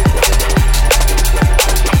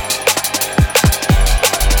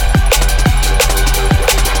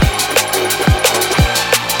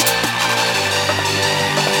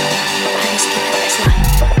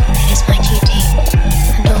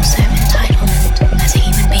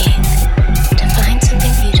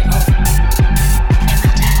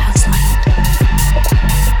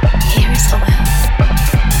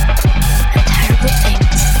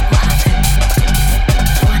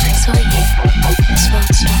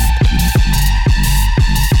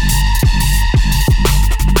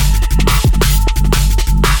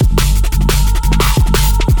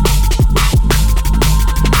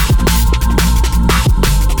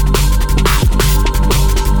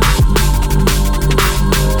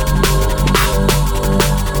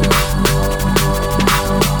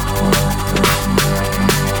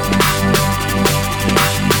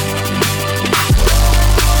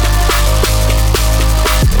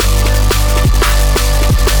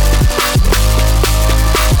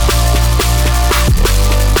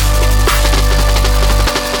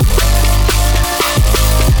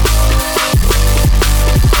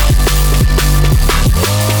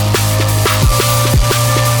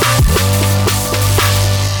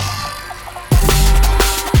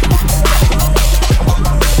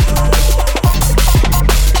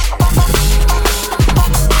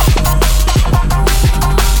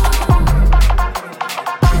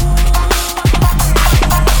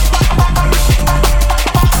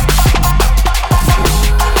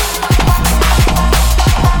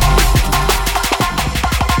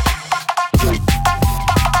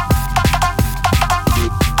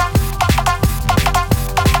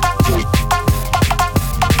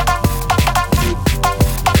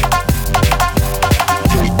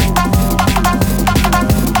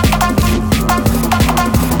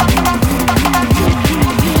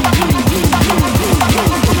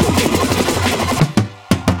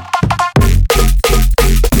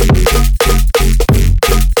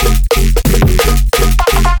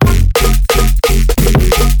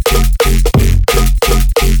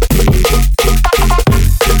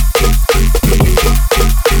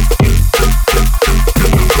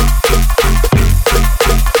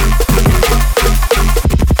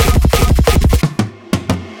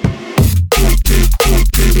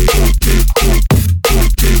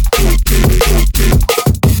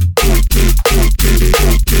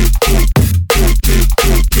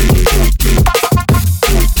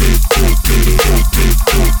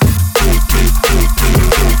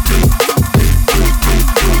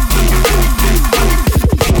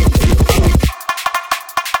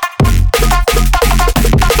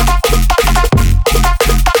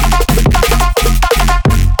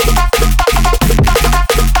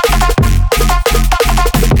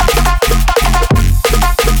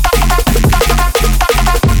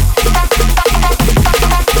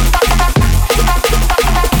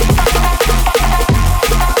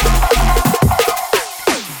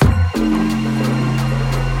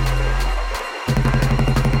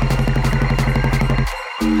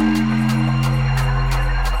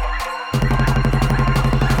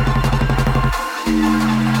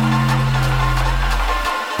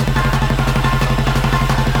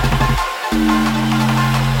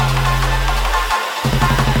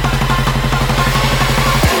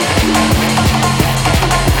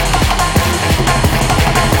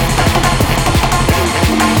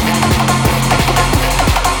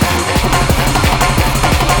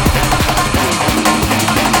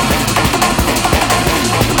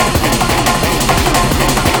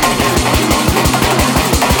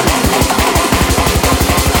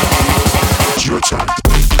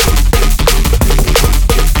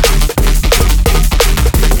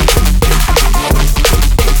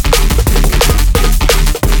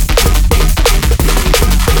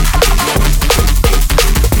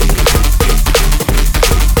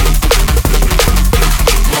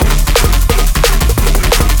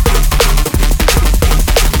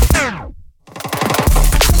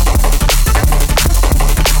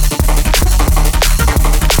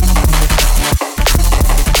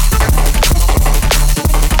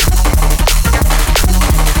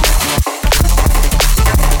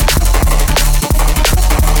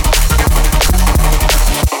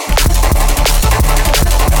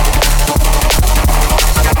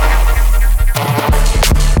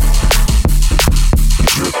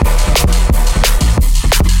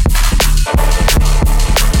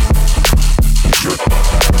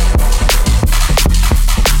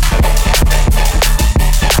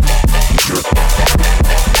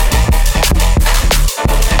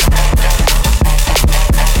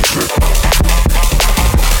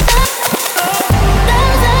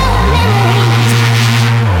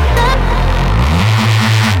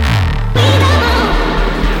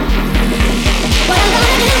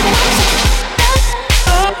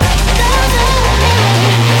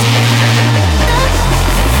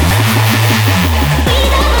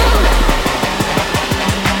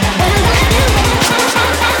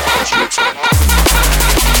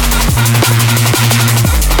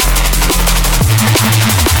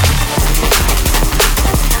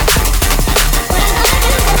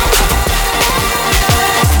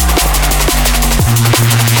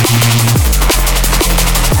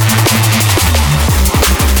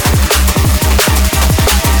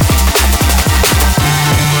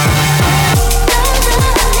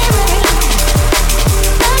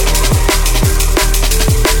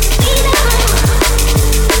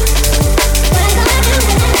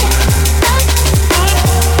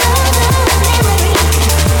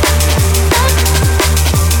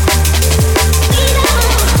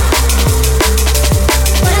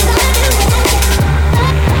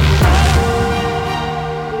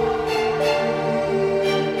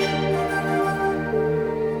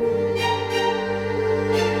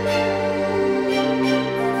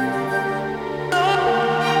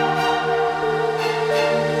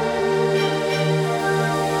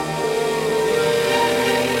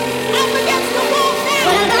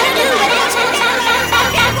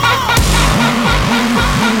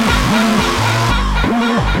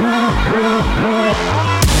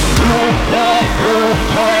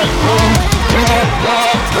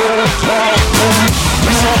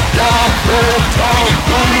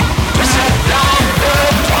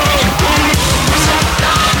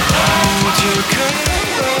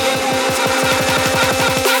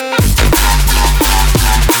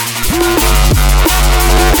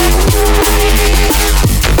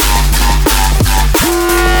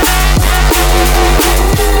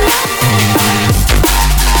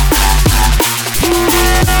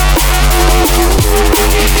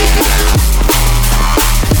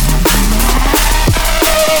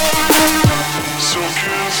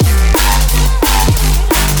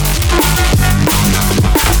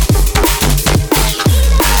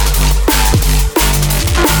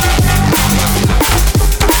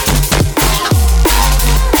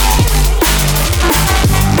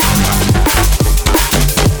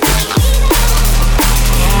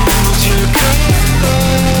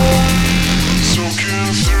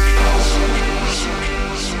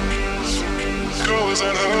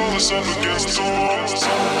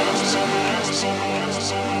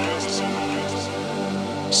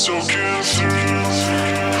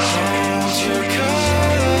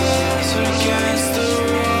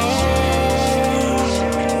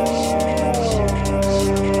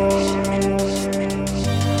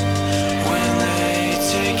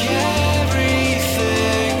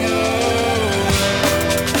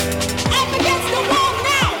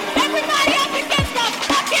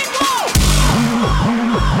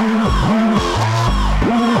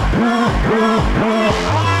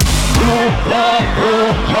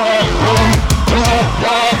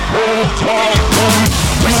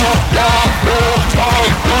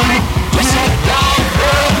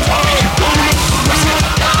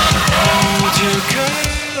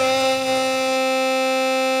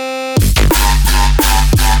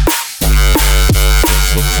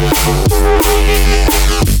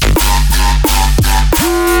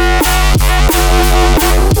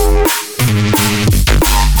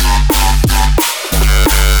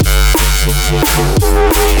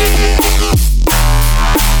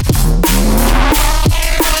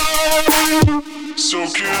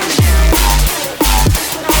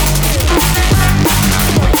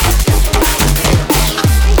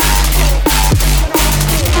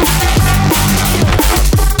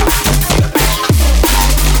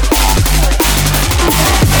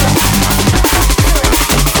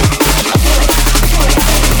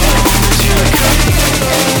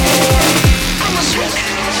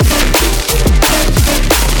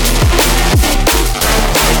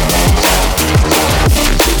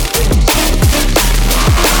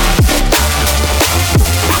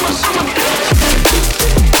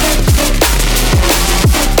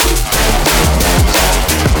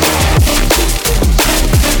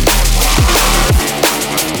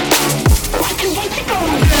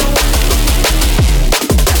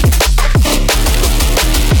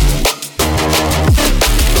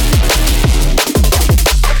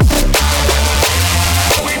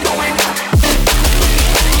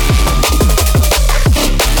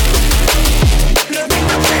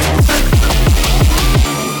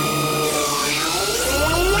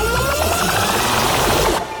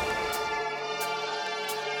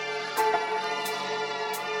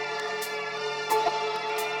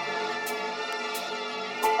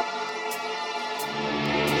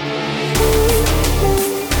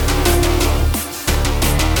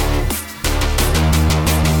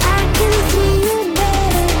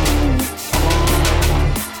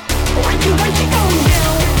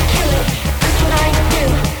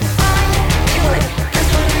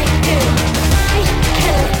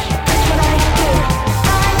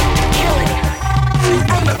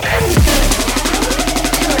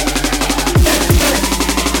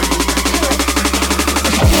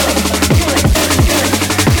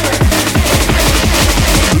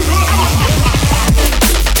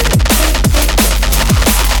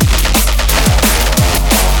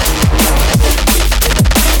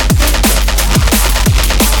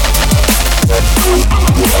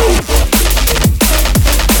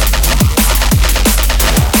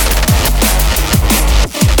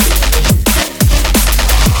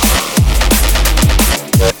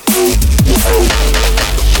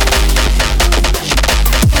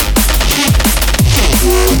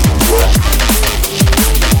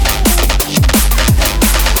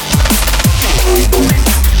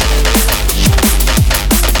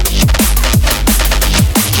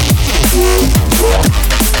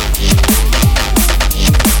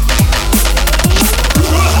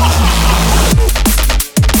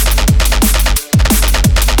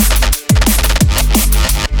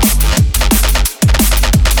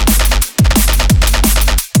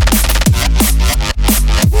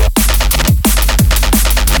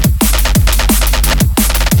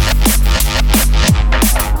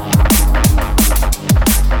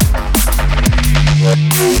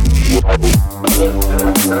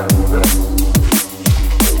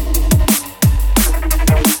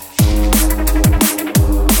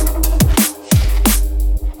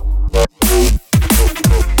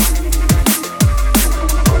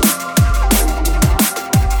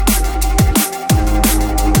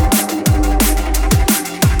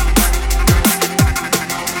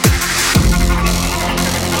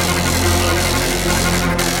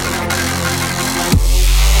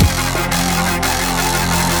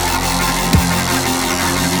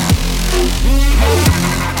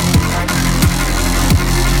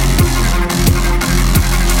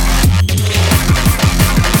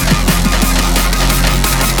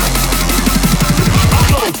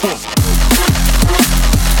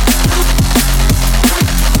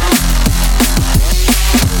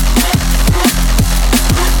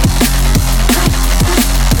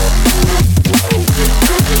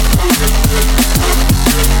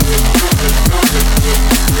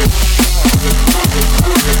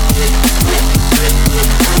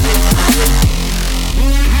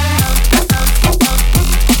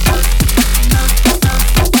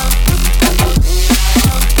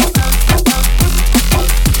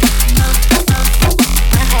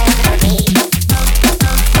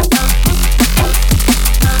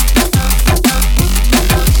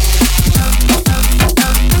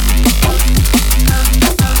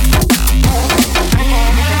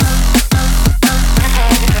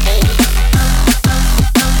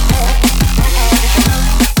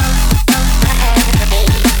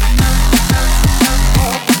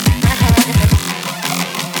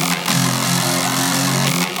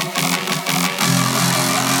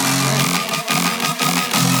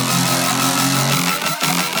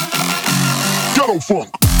ghetto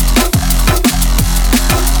funk.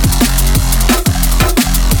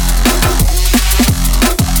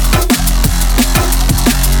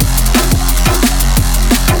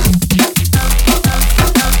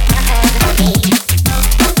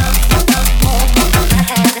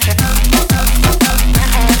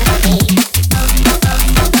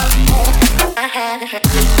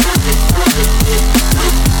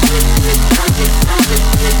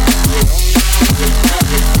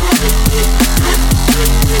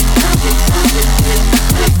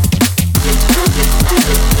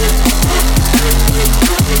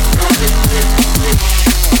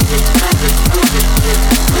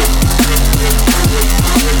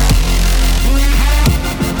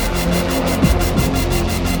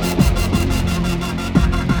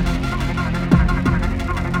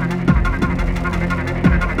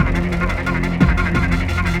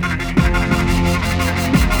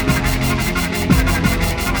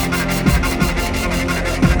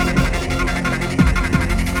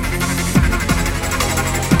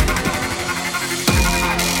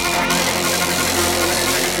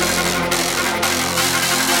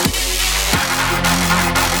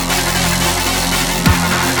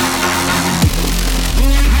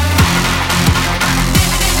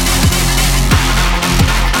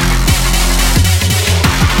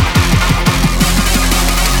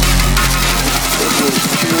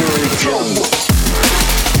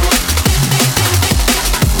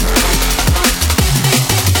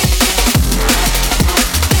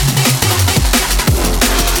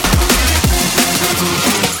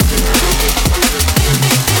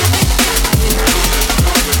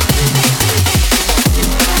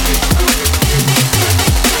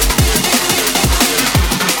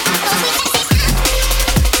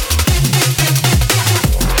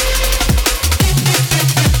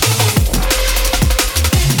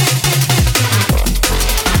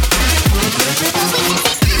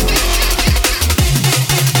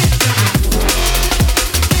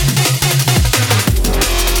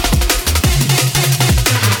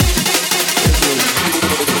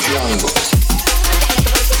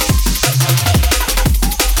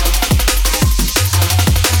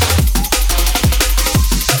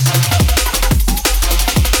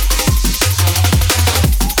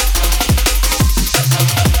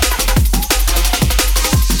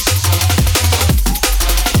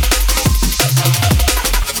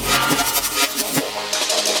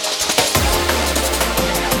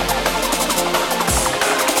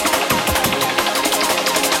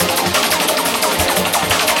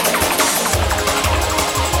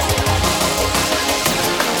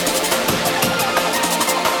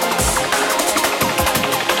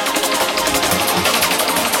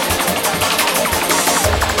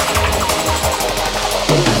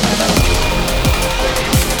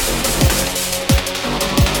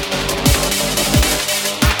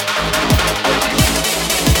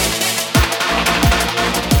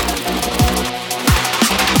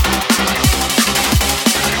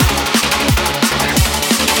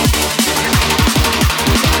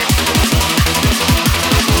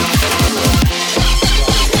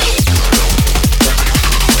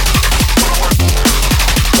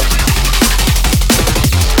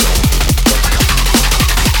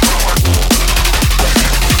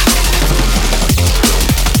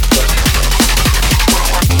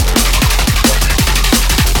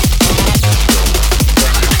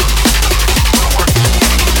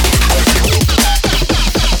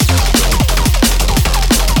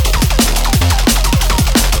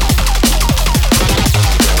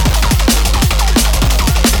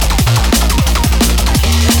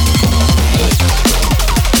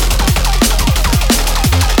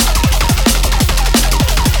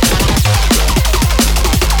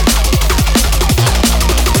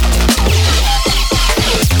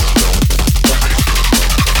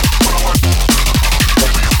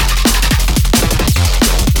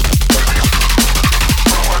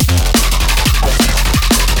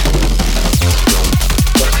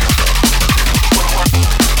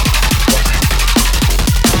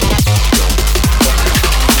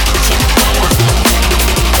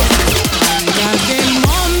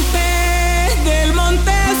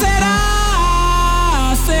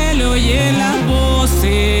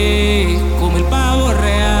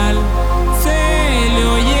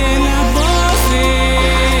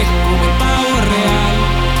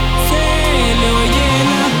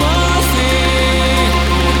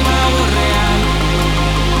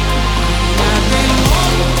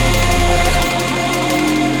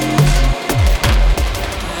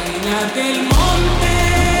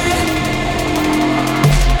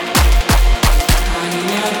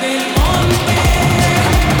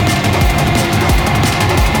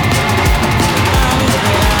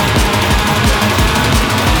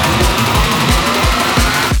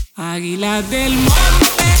 Águila del monte.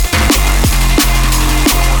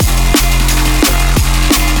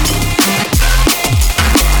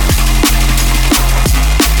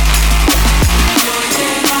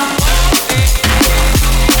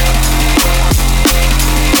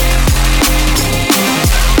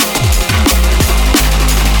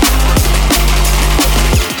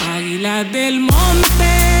 Águila del monte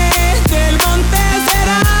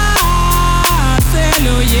será, se le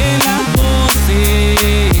oye las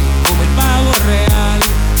voces, como el pavo real,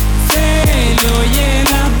 se le oye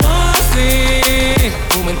las voces,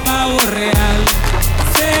 como el pavo real,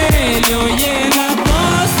 se le oye las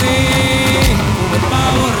voces, como el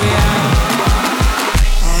pavo real.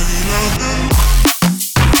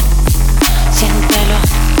 Siéntelo.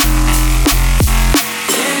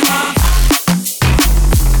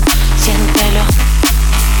 Siéntelo.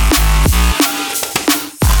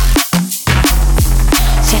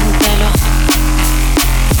 Siéntelo.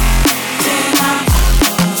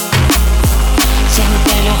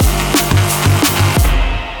 Siéntelo.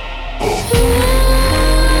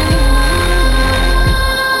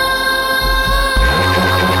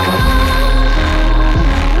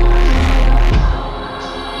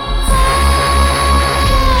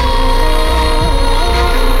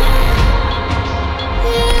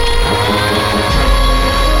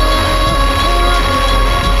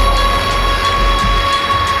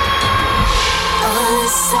 All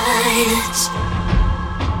silence.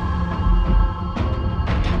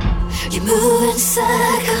 You move in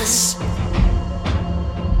circles.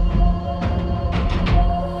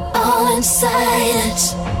 All in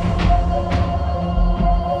silence.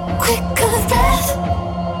 Quick of breath.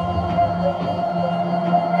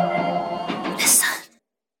 Listen.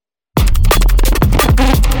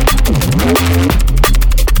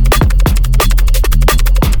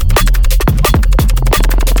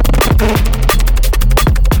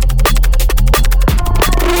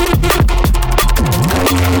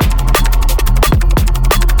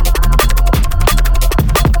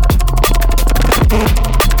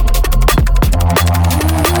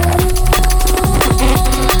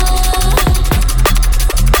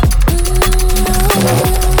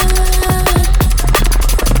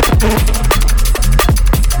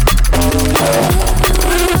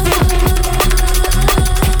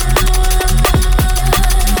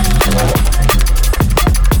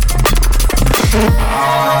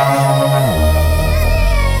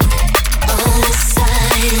 All in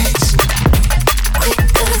silence. Quick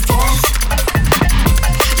of breath.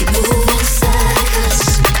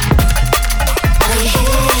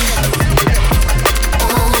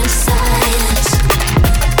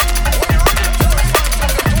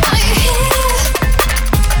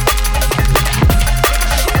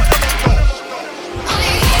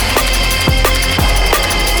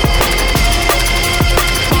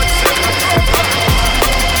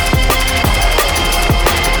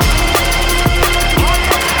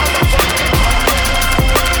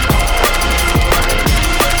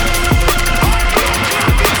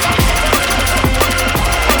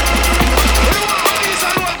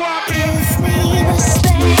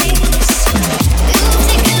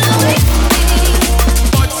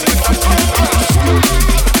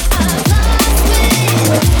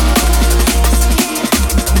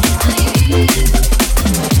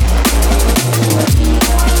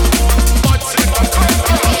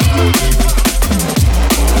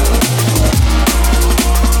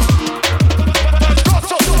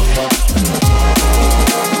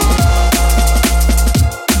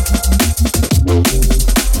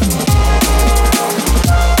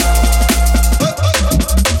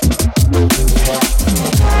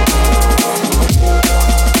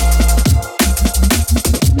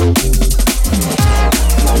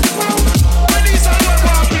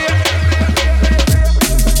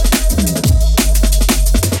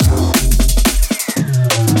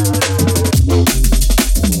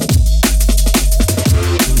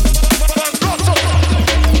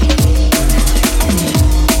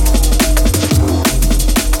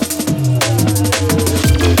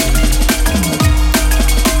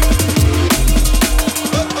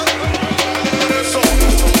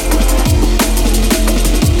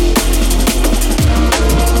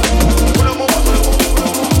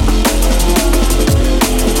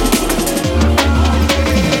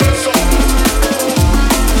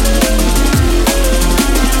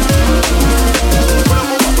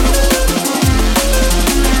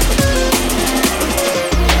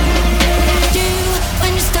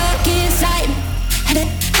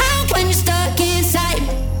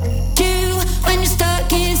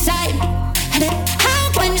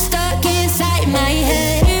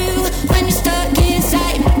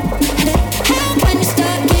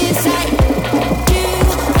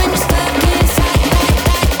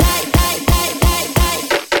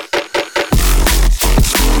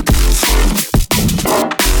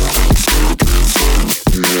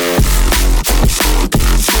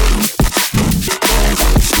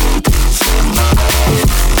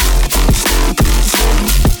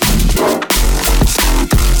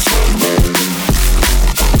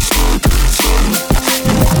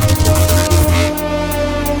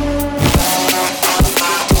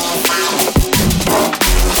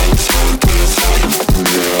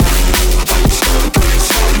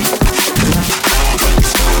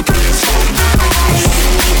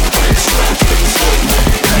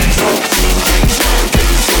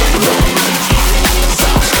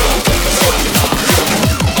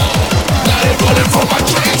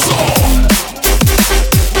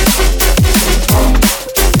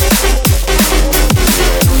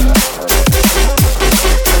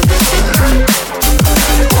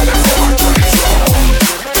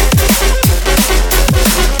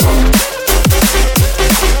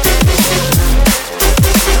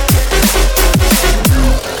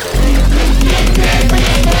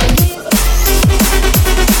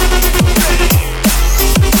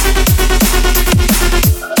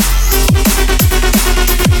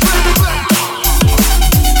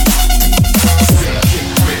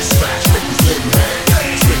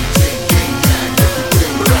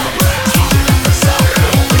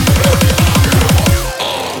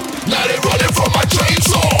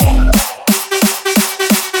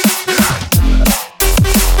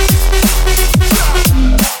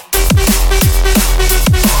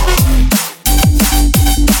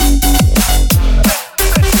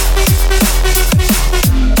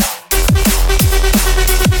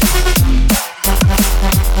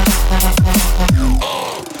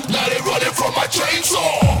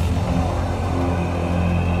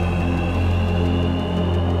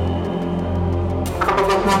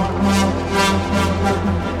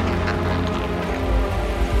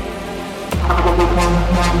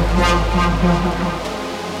 I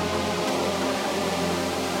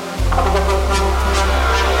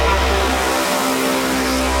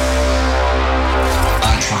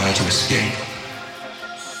try to escape.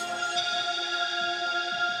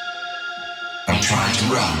 I'm trying to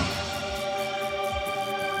run.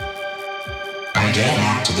 I get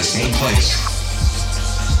back to the same place.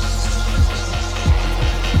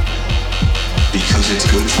 Because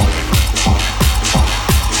it's good for me.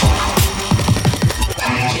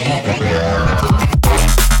 I get